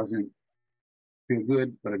 It doesn't feel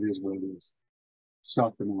good, but it is what it is.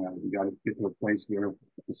 Self-denial. We got to get to a place where,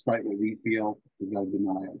 despite what we feel, we got to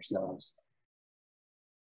deny ourselves.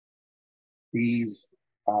 These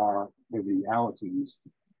are the realities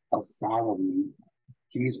of following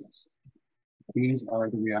Jesus. These are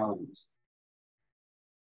the realities.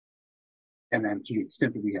 And then to the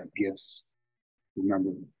extent that we have gifts,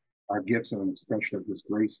 remember, our gifts are an expression of His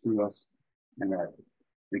grace through us, and that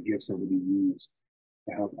the gifts are to be used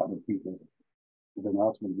to help other people. But then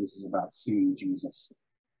ultimately, this is about seeing Jesus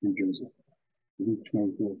in Joseph. Luke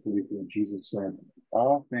 24:44, Jesus said,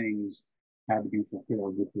 all things had to be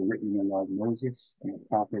fulfilled which were written in the law of Moses and the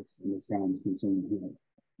prophets and the Psalms concerning Him.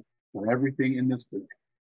 So everything in this book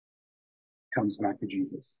comes back to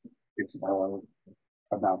Jesus. It's all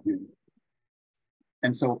about Him.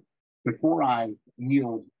 And so before I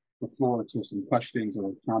yield the floor to some questions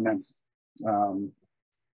or comments,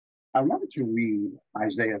 I wanted to read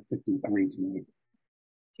Isaiah 53 tonight,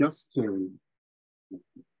 just to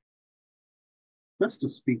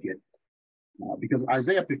speak it, because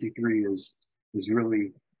Isaiah 53 is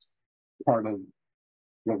really part of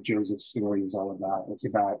what Joseph's story is all about. It's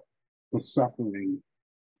about the suffering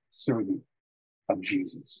servant of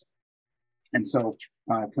Jesus. And so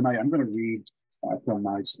tonight I'm going to read from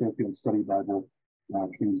my Scofield Study Bible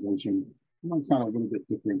translation. It might sound a little bit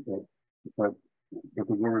different, but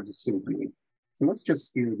the word is so good. So let's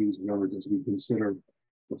just hear these words as we consider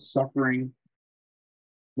the suffering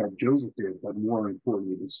that Joseph did, but more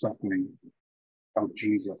importantly, the suffering of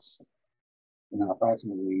Jesus. And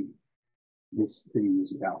ultimately, this thing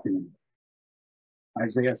is about Him.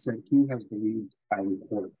 Isaiah said, who has believed our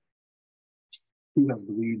report? Who has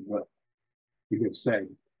believed what we have said?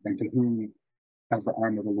 And to whom has the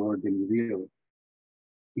arm of the Lord been revealed?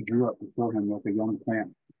 He grew up before Him like a young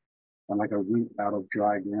plant and like a root out of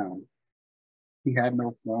dry ground. He had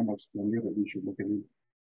no form or splendor that we should look at Him,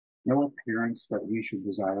 no appearance that we should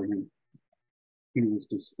desire Him. He was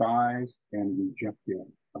despised and rejected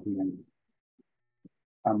of men,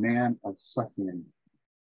 a man of suffering,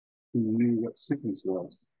 who knew what sickness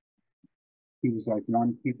was. He was like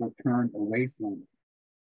one people turned away from.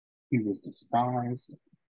 He was despised,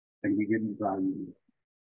 and we didn't value him.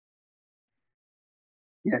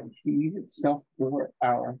 Yet He Himself bore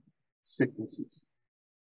our sicknesses.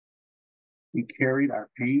 He carried our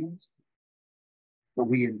pains, but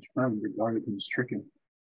we in turn regarded Him stricken,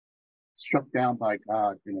 struck down by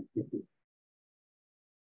God and afflicted.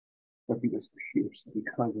 But He was pierced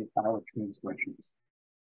because of our transgressions,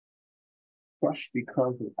 crushed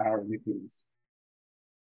because of our iniquities.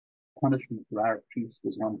 Punishment for our peace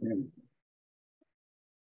was on Him.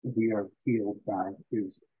 We are healed by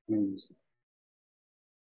His wounds.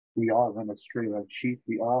 We all went astray like sheep.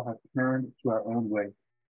 We all have turned to our own way.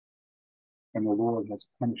 And the Lord has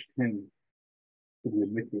punished Him for the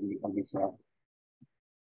iniquity of us all.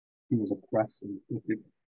 He was oppressed and afflicted,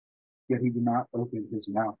 yet He did not open His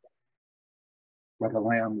mouth. Like a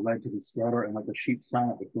lamb led to the slaughter, and like a sheep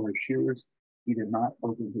silent before his shearers, He did not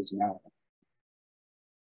open His mouth.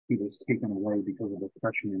 He was taken away because of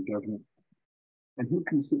oppression and judgment. And who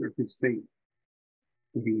considered His fate?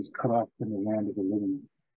 For He was cut off from the land of the living.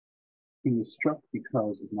 He was struck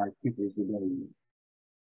because of my people's rebellion.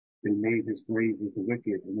 They made His grave with the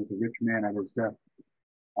wicked and with the rich man at His death,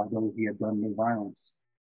 although He had done no violence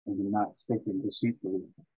and had not spoken deceitfully.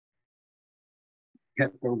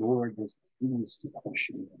 Yet the Lord was pleased to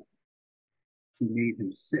crush Him. He made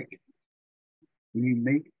Him sick. When you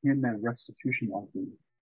make Him a restitution offering,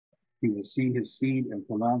 He will see His seed and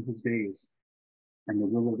prolong His days, and the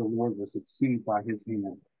will of the Lord will succeed by His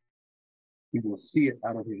hand. He will see it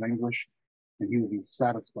out of His anguish, and He will be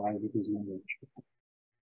satisfied with His knowledge.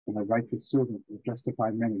 And the righteous servant will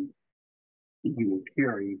justify many, and He will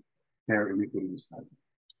carry their iniquities.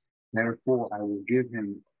 Therefore I will give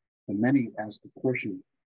him the many as a portion,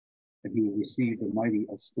 and he will receive the mighty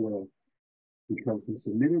as spoil, because he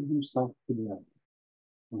submitted himself to death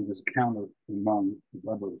and was counted among the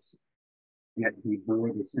rebels. Yet He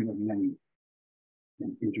bore the sin of many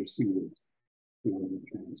and interceded for the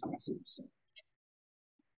transgressors.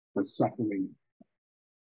 The suffering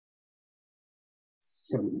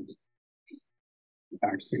servant,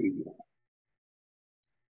 our Savior.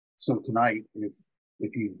 So tonight, if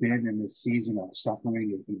if you've been in this season of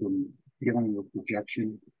suffering, if you've been dealing with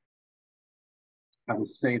rejection, I would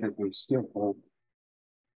say that there's still hope,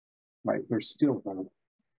 right? There's still hope.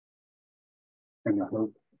 And the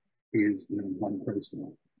hope is in one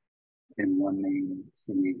person, in one name. It's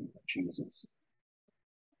the name of Jesus.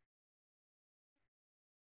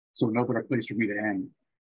 So no better place for me to end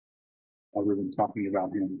other than talking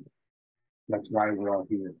about him. That's why we're all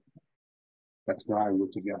here. That's why we're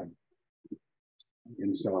together.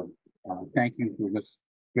 And so thank you for just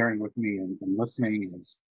bearing with me and listening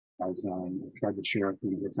as I tried to share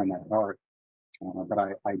what's on my heart. But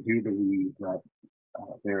I do believe that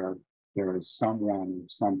there is someone,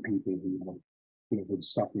 some people who have been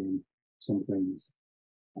suffering some things,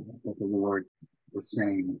 that the Lord is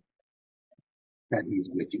saying that he's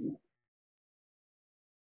with you,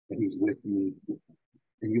 that he's with you,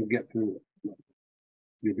 and you'll get through it.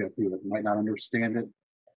 You'll get through it. You might not understand it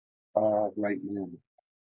all right now,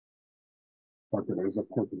 but there is a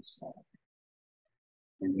purpose.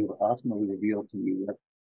 And he'll ultimately reveal to you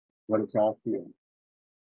what it's all for.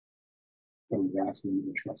 But he's asking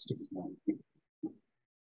you to trust him,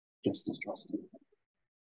 just as trust him.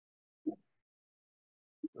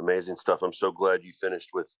 Amazing stuff. I'm so glad you finished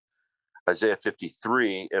with Isaiah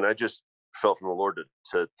 53. And I just felt from the Lord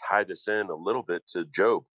to tie this in a little bit to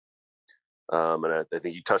Job. And I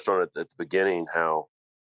think you touched on it at the beginning, how,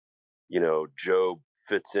 Job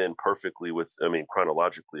fits in perfectly with,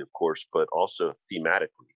 chronologically, of course, but also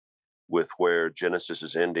thematically with where Genesis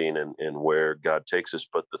is ending and where God takes us.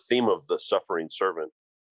 But the theme of the suffering servant,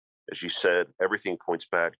 as you said, everything points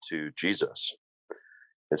back to Jesus.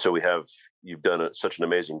 And so you've done such an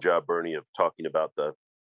amazing job, Bernie, of talking about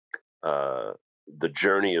the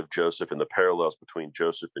journey of Joseph and the parallels between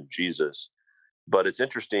Joseph and Jesus. But it's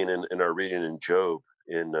interesting in our reading in Job,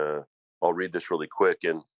 I'll read this really quick,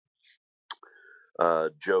 in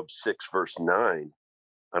Job 6, verse 9.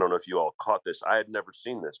 I don't know if you all caught this. I had never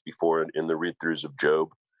seen this before in the read-throughs of Job.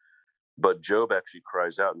 But Job actually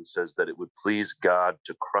cries out and says that it would please God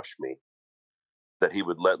to crush me, that he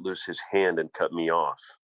would let loose his hand and cut me off.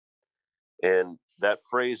 And that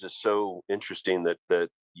phrase is so interesting that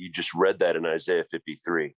you just read that in Isaiah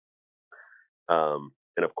 53.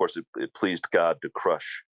 And of course, it pleased God to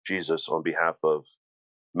crush Jesus on behalf of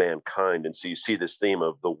mankind. And so you see this theme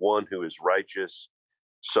of the one who is righteous,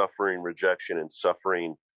 suffering rejection and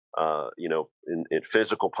suffering, in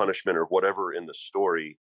physical punishment or whatever in the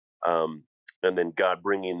story. And then God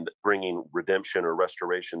bringing redemption or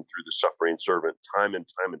restoration through the suffering servant time and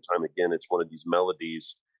time and time again. It's one of these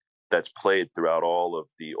melodies that's played throughout all of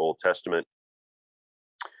the Old Testament.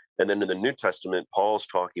 And then in the New Testament, Paul's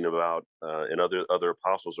talking about, and other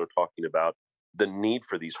apostles are talking about, the need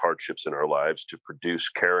for these hardships in our lives to produce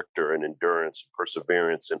character and endurance and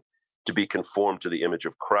perseverance and to be conformed to the image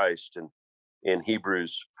of Christ. And in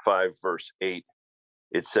Hebrews 5, verse 8,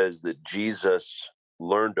 it says that Jesus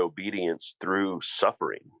learned obedience through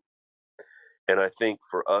suffering. And I think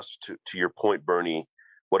for us, to your point, Bernie,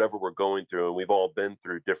 whatever we're going through, and we've all been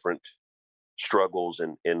through different struggles,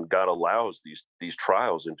 and God allows these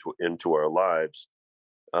trials into our lives.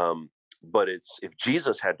 But if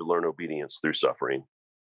Jesus had to learn obedience through suffering,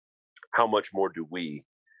 how much more do we?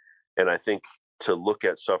 And I think to look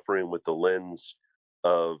at suffering with the lens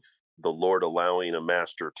of the Lord allowing a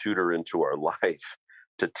master tutor into our life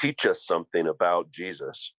to teach us something about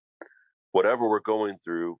Jesus, whatever we're going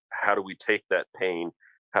through, how do we take that pain?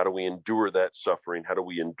 How do we endure that suffering? How do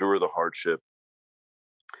we endure the hardship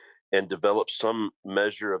and develop some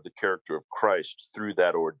measure of the character of Christ through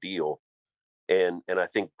that ordeal? And I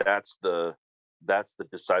think that's the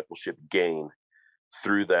discipleship gain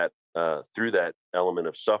through that element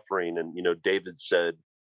of suffering. And David said,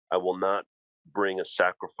 "I will not bring a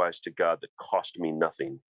sacrifice to God that cost me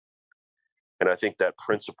nothing." And I think that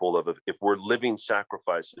principle of if we're living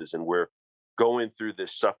sacrifices and we're going through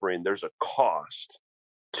this suffering, there's a cost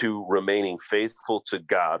to remaining faithful to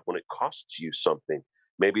God when it costs you something.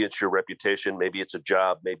 Maybe it's your reputation, maybe it's a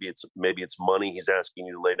job, maybe it's money he's asking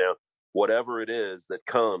you to lay down. Whatever it is that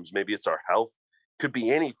comes, maybe it's our health, could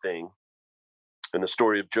be anything. And the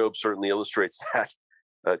story of Job certainly illustrates that.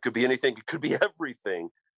 It could be anything, it could be everything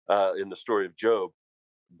in the story of Job.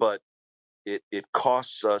 But it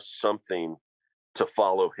costs us something to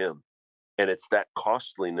follow him. And it's that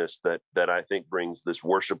costliness that I think brings this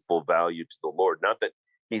worshipful value to the Lord. Not that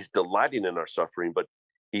he's delighting in our suffering, but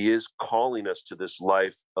he is calling us to this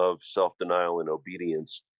life of self-denial and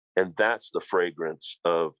obedience. And that's the fragrance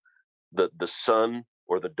of the son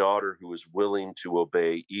or the daughter who is willing to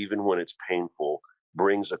obey, even when it's painful,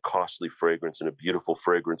 brings a costly fragrance and a beautiful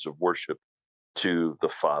fragrance of worship to the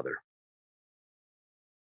Father.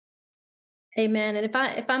 Amen. And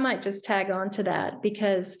if I might just tag on to that,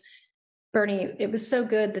 because Bernie, it was so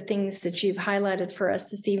good, the things that you've highlighted for us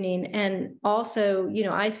this evening. And also,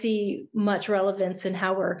 I see much relevance in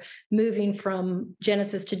how we're moving from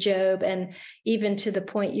Genesis to Job, and even to the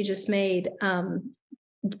point you just made,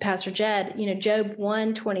 Pastor Jed. Job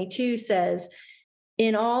 1:22 says,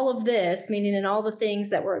 in all of this, meaning in all the things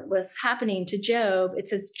that was happening to Job, it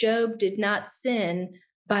says Job did not sin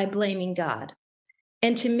by blaming God.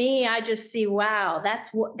 And to me, I just see, wow,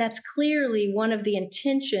 that's clearly one of the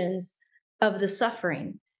intentions of the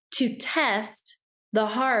suffering, to test the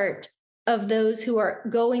heart of those who are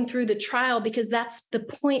going through the trial, because that's the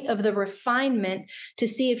point of the refinement, to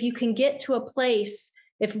see if you can get to a place,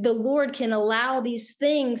 if the Lord can allow these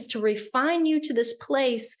things to refine you to this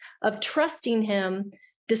place of trusting him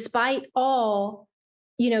despite all,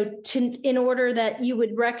 in order that you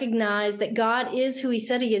would recognize that God is who he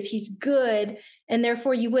said he is. He's good. And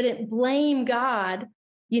therefore you wouldn't blame God,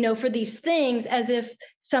 for these things as if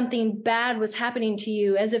something bad was happening to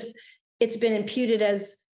you, as if it's been imputed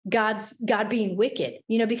as God being wicked,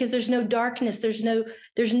 because there's no darkness, there's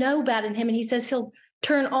no bad in him. And he says he'll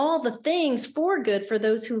turn all the things for good for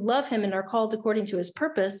those who love him and are called according to his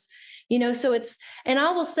purpose. So and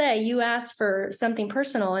I will say, you asked for something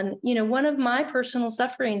personal. And, one of my personal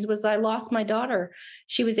sufferings was I lost my daughter.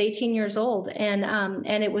 She was 18 years old, and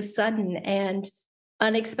it was sudden and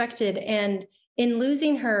unexpected. And in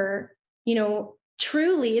losing her,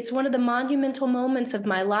 truly, it's one of the monumental moments of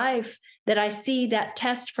my life that I see that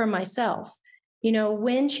test for myself.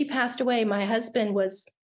 When she passed away, my husband was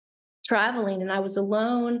traveling and I was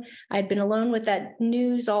alone. I'd been alone with that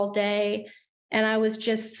news all day. And I was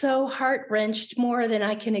just so heart-wrenched, more than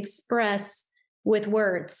I can express with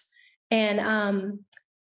words. And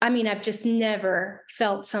I've just never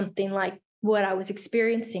felt something like what I was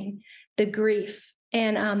experiencing, the grief.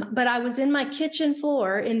 And but I was in my kitchen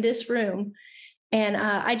floor in this room, and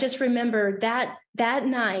I just remember that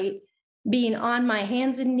night being on my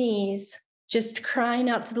hands and knees, just crying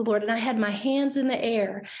out to the Lord. And I had my hands in the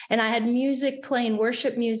air, and I had music playing,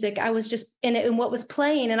 worship music. I was just in what was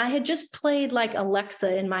playing. And I had just played like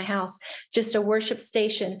Alexa in my house, just a worship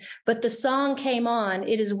station. But the song came on,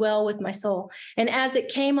 "It Is Well With My Soul." And as it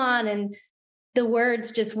came on and the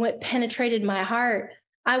words just penetrated my heart,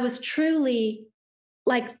 I was truly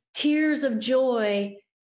like tears of joy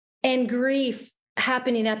and grief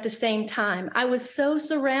happening at the same time. I was so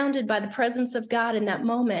surrounded by the presence of God in that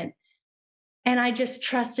moment. And I just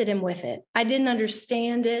trusted him with it. I didn't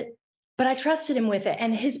understand it, but I trusted him with it.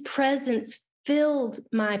 And his presence filled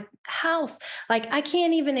my house. Like, I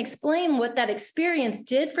can't even explain what that experience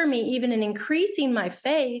did for me, even in increasing my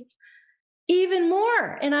faith even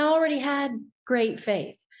more. And I already had great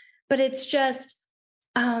faith, but it's just,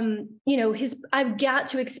 I've got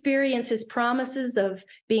to experience his promises of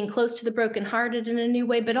being close to the brokenhearted in a new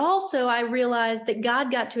way. But also I realized that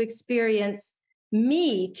God got to experience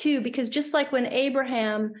me too, because just like when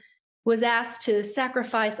Abraham was asked to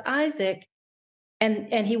sacrifice Isaac,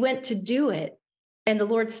 and he went to do it, and the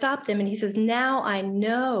Lord stopped him and he says, "Now I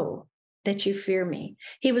know that you fear me."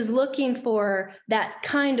 He was looking for that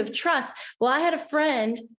kind of trust. Well, I had a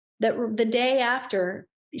friend that the day after,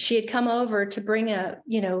 she had come over to bring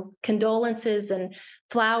condolences and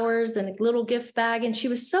flowers and a little gift bag. And she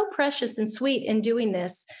was so precious and sweet in doing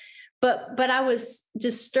this. But I was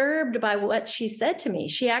disturbed by what she said to me.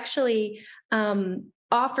 She actually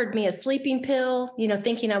offered me a sleeping pill,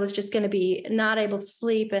 thinking I was just going to be not able to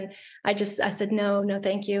sleep. And I said, no,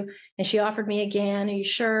 thank you. And she offered me again. "Are you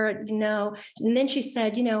sure?" "No." And then she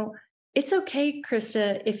said, "It's okay,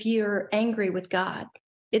 Krista, if you're angry with God.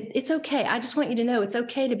 It's okay. I just want you to know it's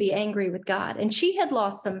okay to be angry with God." And she had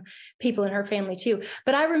lost some people in her family too.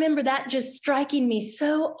 But I remember that just striking me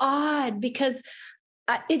so odd, because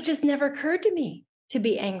it just never occurred to me to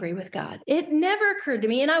be angry with God. It never occurred to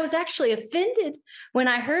me. And I was actually offended when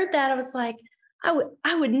I heard that. I was like, I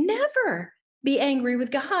would never be angry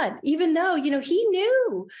with God, even though, he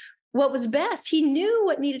knew what was best. He knew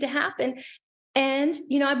what needed to happen. And,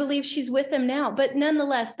 I believe she's with him now. But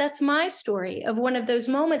nonetheless, that's my story of one of those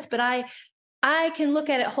moments. But I can look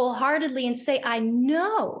at it wholeheartedly and say, I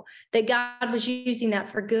know that God was using that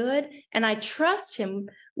for good. And I trust him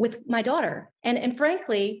with my daughter. And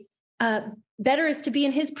frankly, better is to be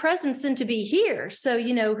in his presence than to be here. So,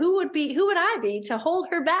 who would I be to hold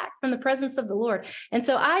her back from the presence of the Lord? And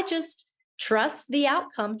so I just trust the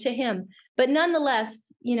outcome to him. But nonetheless,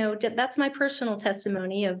 that's my personal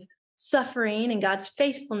testimony of suffering and God's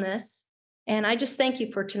faithfulness. And I just thank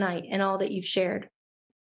you for tonight and all that you've shared.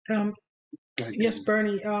 Yes,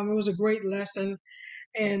 Bernie, it was a great lesson.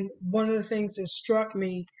 And one of the things that struck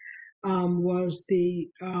me was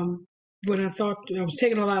when I thought I was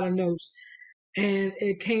taking a lot of notes, and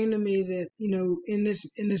it came to me that in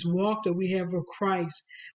this walk that we have with Christ,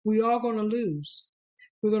 we are going to lose.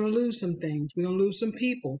 We're going to lose some things. We're going to lose some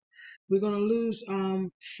people. We're going to lose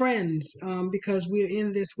friends because we're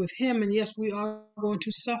in this with Him, and yes, we are going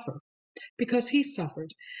to suffer because He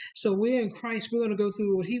suffered. So we're in Christ. We're going to go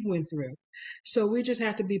through what He went through. So we just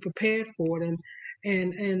have to be prepared for it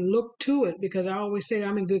and look to it, because I always say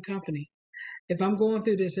I'm in good company. If I'm going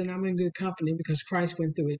through this, and I'm in good company because Christ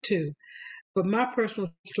went through it too. But my personal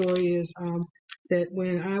story is that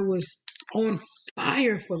when I was on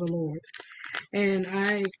fire for the Lord, and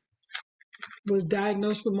I was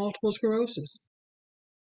diagnosed with multiple sclerosis,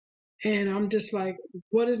 and I'm just like,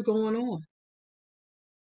 what is going on?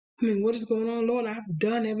 I mean, what is going on, Lord? I've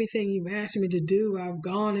done everything you've asked me to do. I've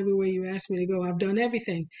gone everywhere you asked me to go. I've done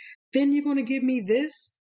everything. Then you're going to give me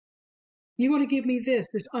this? You're going to give me this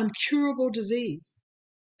uncurable disease.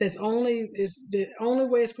 The only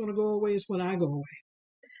way it's going to go away is when I go away.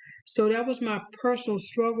 So that was my personal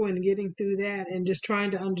struggle in getting through that and just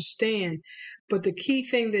trying to understand. But the key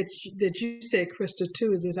thing that you said, Krista,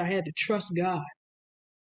 too, is I had to trust God.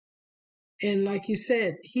 And like you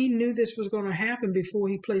said, He knew this was going to happen before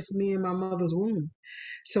He placed me in my mother's womb.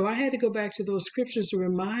 So I had to go back to those scriptures to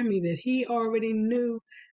remind me that He already knew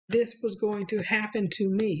this was going to happen to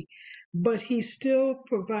me. But He still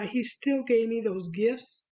gave me those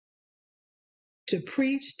gifts to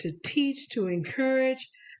preach, to teach, to encourage,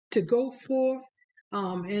 to go forth,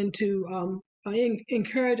 and to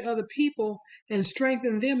encourage other people and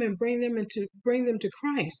strengthen them and bring them to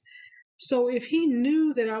Christ. So if He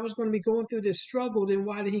knew that I was going to be going through this struggle, then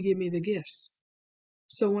why did He give me the gifts?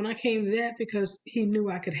 So when I came to that, because He knew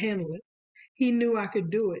I could handle it. He knew I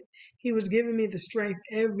could do it. He was giving me the strength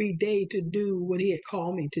every day to do what He had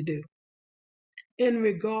called me to do. And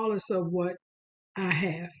regardless of what I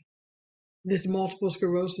have, this multiple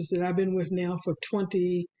sclerosis that I've been with now for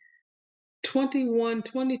 22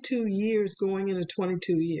 years, going into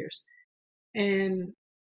 22 years. And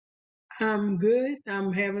I'm good.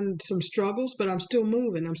 I'm having some struggles, but I'm still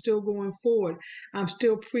moving. I'm still going forward. I'm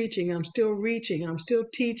still preaching. I'm still reaching. I'm still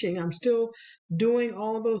teaching. I'm still doing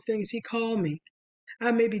all those things He called me.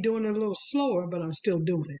 I may be doing it a little slower, but I'm still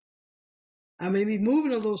doing it. I may be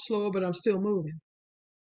moving a little slower, but I'm still moving.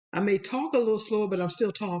 I may talk a little slower, but I'm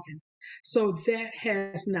still talking. So that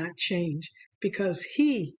has not changed, because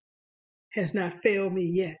He has not failed me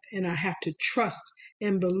yet. And I have to trust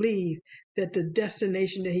and believe that the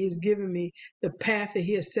destination that He's given me, the path that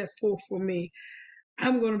He has set forth for me,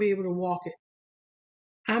 I'm going to be able to walk it.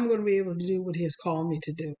 I'm going to be able to do what He has called me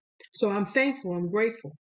to do. So I'm thankful. I'm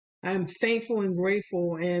grateful. I'm thankful and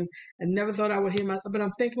grateful. And I never thought I would hear but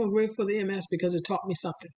I'm thankful and grateful for the MS, because it taught me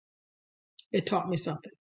something. It taught me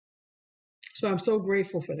something. So I'm so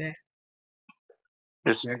grateful for that.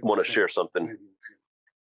 Just want to share something.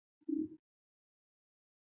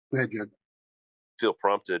 Go ahead, Jed. Feel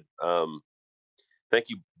prompted. Thank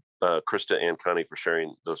you, Krista and Connie, for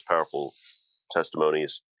sharing those powerful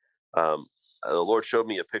testimonies. The Lord showed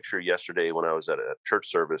me a picture yesterday when I was at a church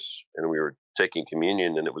service and we were taking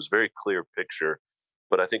communion, and it was a very clear picture.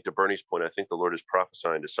 But I think, to Bernie's point, I think the Lord is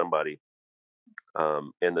prophesying to somebody.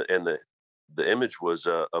 And the image was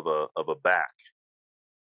of a back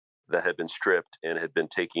that had been stripped and had been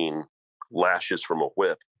taking lashes from a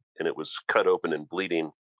whip, and it was cut open and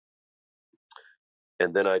bleeding.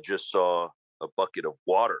 And then I just saw a bucket of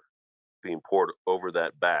water being poured over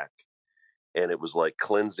that back, and it was like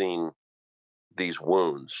cleansing these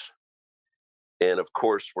wounds. And of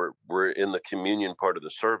course, we're in the communion part of the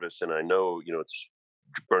service, and I know, it's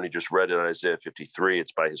Bernie just read it, Isaiah 53.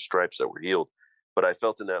 It's by His stripes that we're healed. But I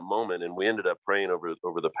felt in that moment, and we ended up praying over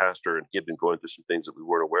the pastor, and he had been going through some things that we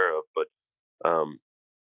weren't aware of. But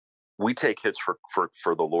we take hits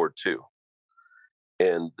for the Lord too,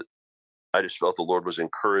 and I just felt the Lord was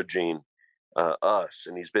encouraging us,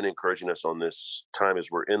 and He's been encouraging us on this time as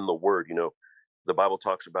we're in the Word. The Bible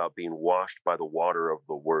talks about being washed by the water of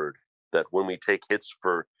the Word. That when we take hits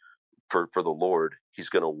for the Lord, He's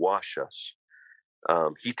going to wash us.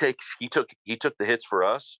 He took the hits for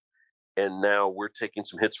us, and now we're taking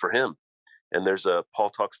some hits for Him. And Paul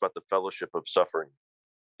talks about the fellowship of suffering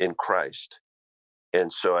in Christ.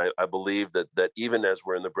 And so I believe that even as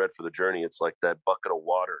we're in the bread for the journey, it's like that bucket of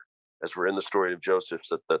water, as we're in the story of Joseph,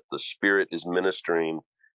 that the Spirit is ministering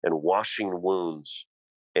and washing wounds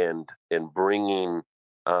and bringing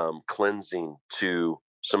cleansing to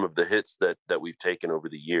some of the hits that we've taken over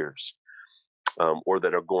the years, or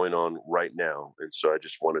that are going on right now. And so I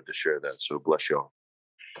just wanted to share that. So bless y'all.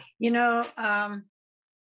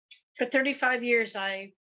 For 35 years,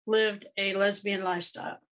 I lived a lesbian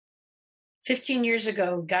lifestyle. 15 years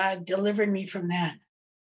ago, God delivered me from that.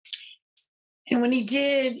 And when he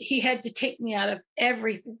did, he had to take me out of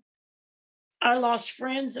everything. I lost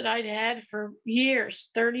friends that I'd had for years,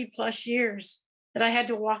 30 plus years, that I had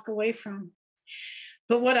to walk away from.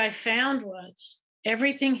 But what I found was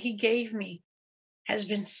everything he gave me has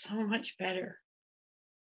been so much better.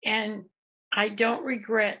 And I don't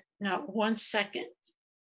regret not 1 second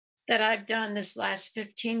that I've done this last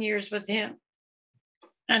 15 years with him,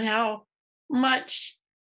 and how much.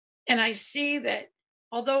 And I see that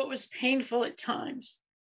although it was painful at times,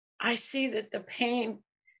 I see that the pain,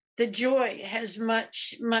 the joy has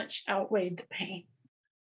much, much outweighed the pain.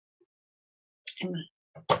 Amen.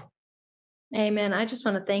 Amen. I just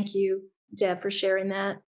want to thank you, Deb, for sharing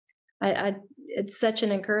that. It's such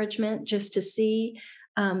an encouragement just to see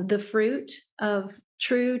the fruit of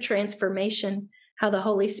true transformation, how the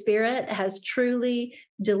Holy Spirit has truly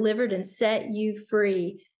delivered and set you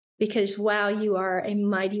free, because, wow, you are a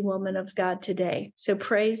mighty woman of God today. So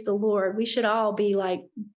praise the Lord. We should all be like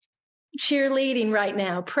cheerleading right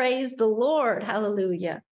now. Praise the Lord.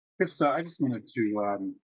 Hallelujah. Krista, I just wanted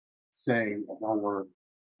to say, while we're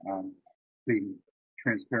being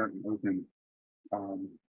transparent and open,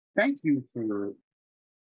 thank you for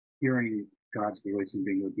hearing God's voice and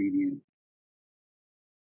being obedient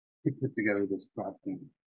to put together this platform.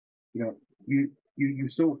 You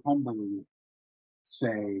so humbly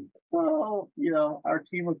say, well, our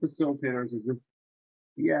team of facilitators is this.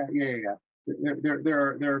 Yeah.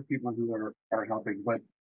 There are people who are helping, but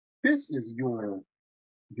this is your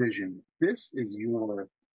vision. This is your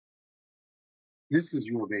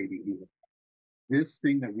baby here. This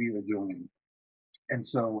thing that we are doing. And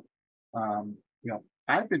so,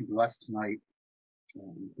 I've been blessed tonight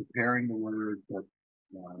preparing the word, but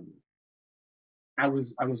I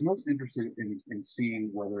was most interested in seeing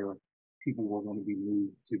whether people were going to be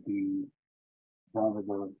moved to be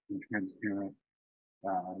vulnerable and transparent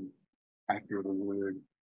after the word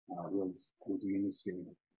was ministered.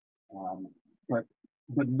 But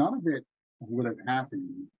none of it would have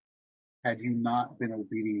happened had you not been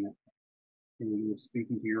obedient when you were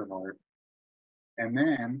speaking to your heart, and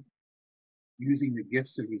then using the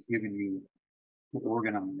gifts that he's given you to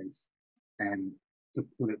organize and to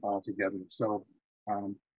put it all together. So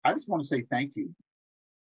I just want to say thank you.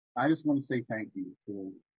 I just want to say thank you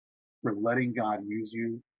for letting God use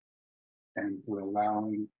you and for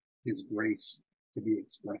allowing his grace to be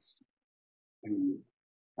expressed in you.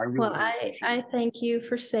 I thank you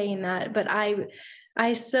for saying that, but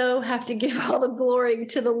I so have to give all the glory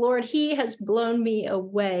to the Lord. He has blown me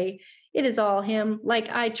away. It is all him. Like,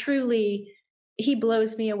 he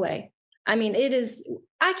blows me away. I mean,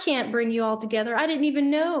 I can't bring you all together. I didn't even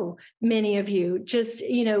know many of you just,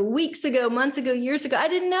 weeks ago, months ago, years ago. I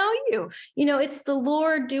didn't know you. It's the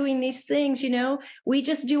Lord doing these things. We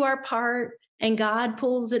just do our part and God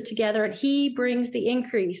pulls it together and he brings the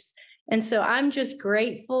increase. And so I'm just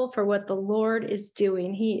grateful for what the Lord is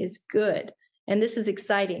doing. He is good. And this is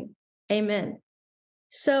exciting. Amen.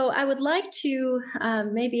 So I would like to,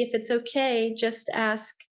 maybe if it's okay, just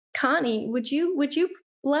ask Connie, would you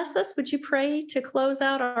bless us? Would you pray to close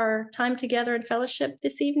out our time together in fellowship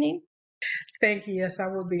this evening? Thank you. Yes, I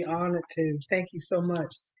will be honored to. Thank you so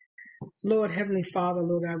much. Lord, Heavenly Father,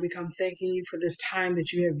 Lord God, we come thanking you for this time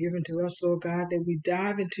that you have given to us, Lord God, that we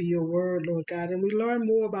dive into your word, Lord God, and we learn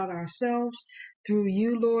more about ourselves through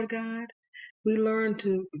you, Lord God. We learn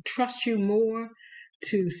to trust you more,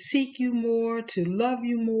 to seek you more, to love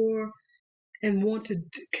you more, and want to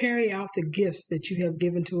carry out the gifts that you have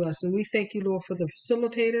given to us. And we thank you, Lord, for the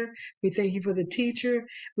facilitator. We thank you for the teacher.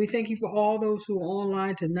 We thank you for all those who are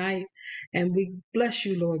online tonight. And we bless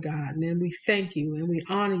you, Lord God. And we thank you and we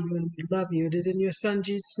honor you and we love you. It is in your Son,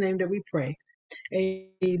 Jesus' name, that we pray.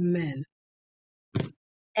 Amen.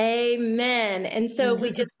 Amen. And so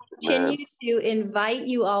we just continue to invite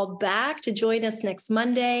you all back to join us next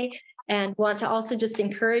Monday, and want to also just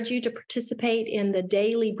encourage you to participate in the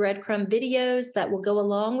daily breadcrumb videos that will go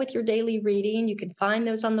along with your daily reading. You can find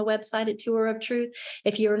those on the website at Tour of Truth.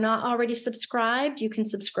 If you're not already subscribed, you can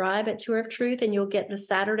subscribe at Tour of Truth and you'll get the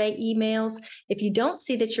Saturday emails. If you don't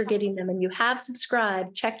see that you're getting them and you have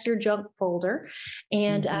subscribed, check your junk folder.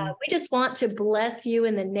 And we just want to bless you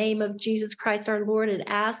in the name of Jesus Christ our Lord and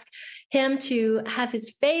ask him to have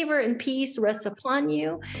his favor and peace rest upon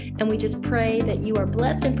you. And we just pray that you are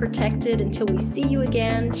blessed and protected until we see you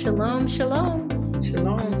again. Shalom, shalom.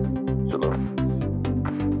 Shalom. Shalom.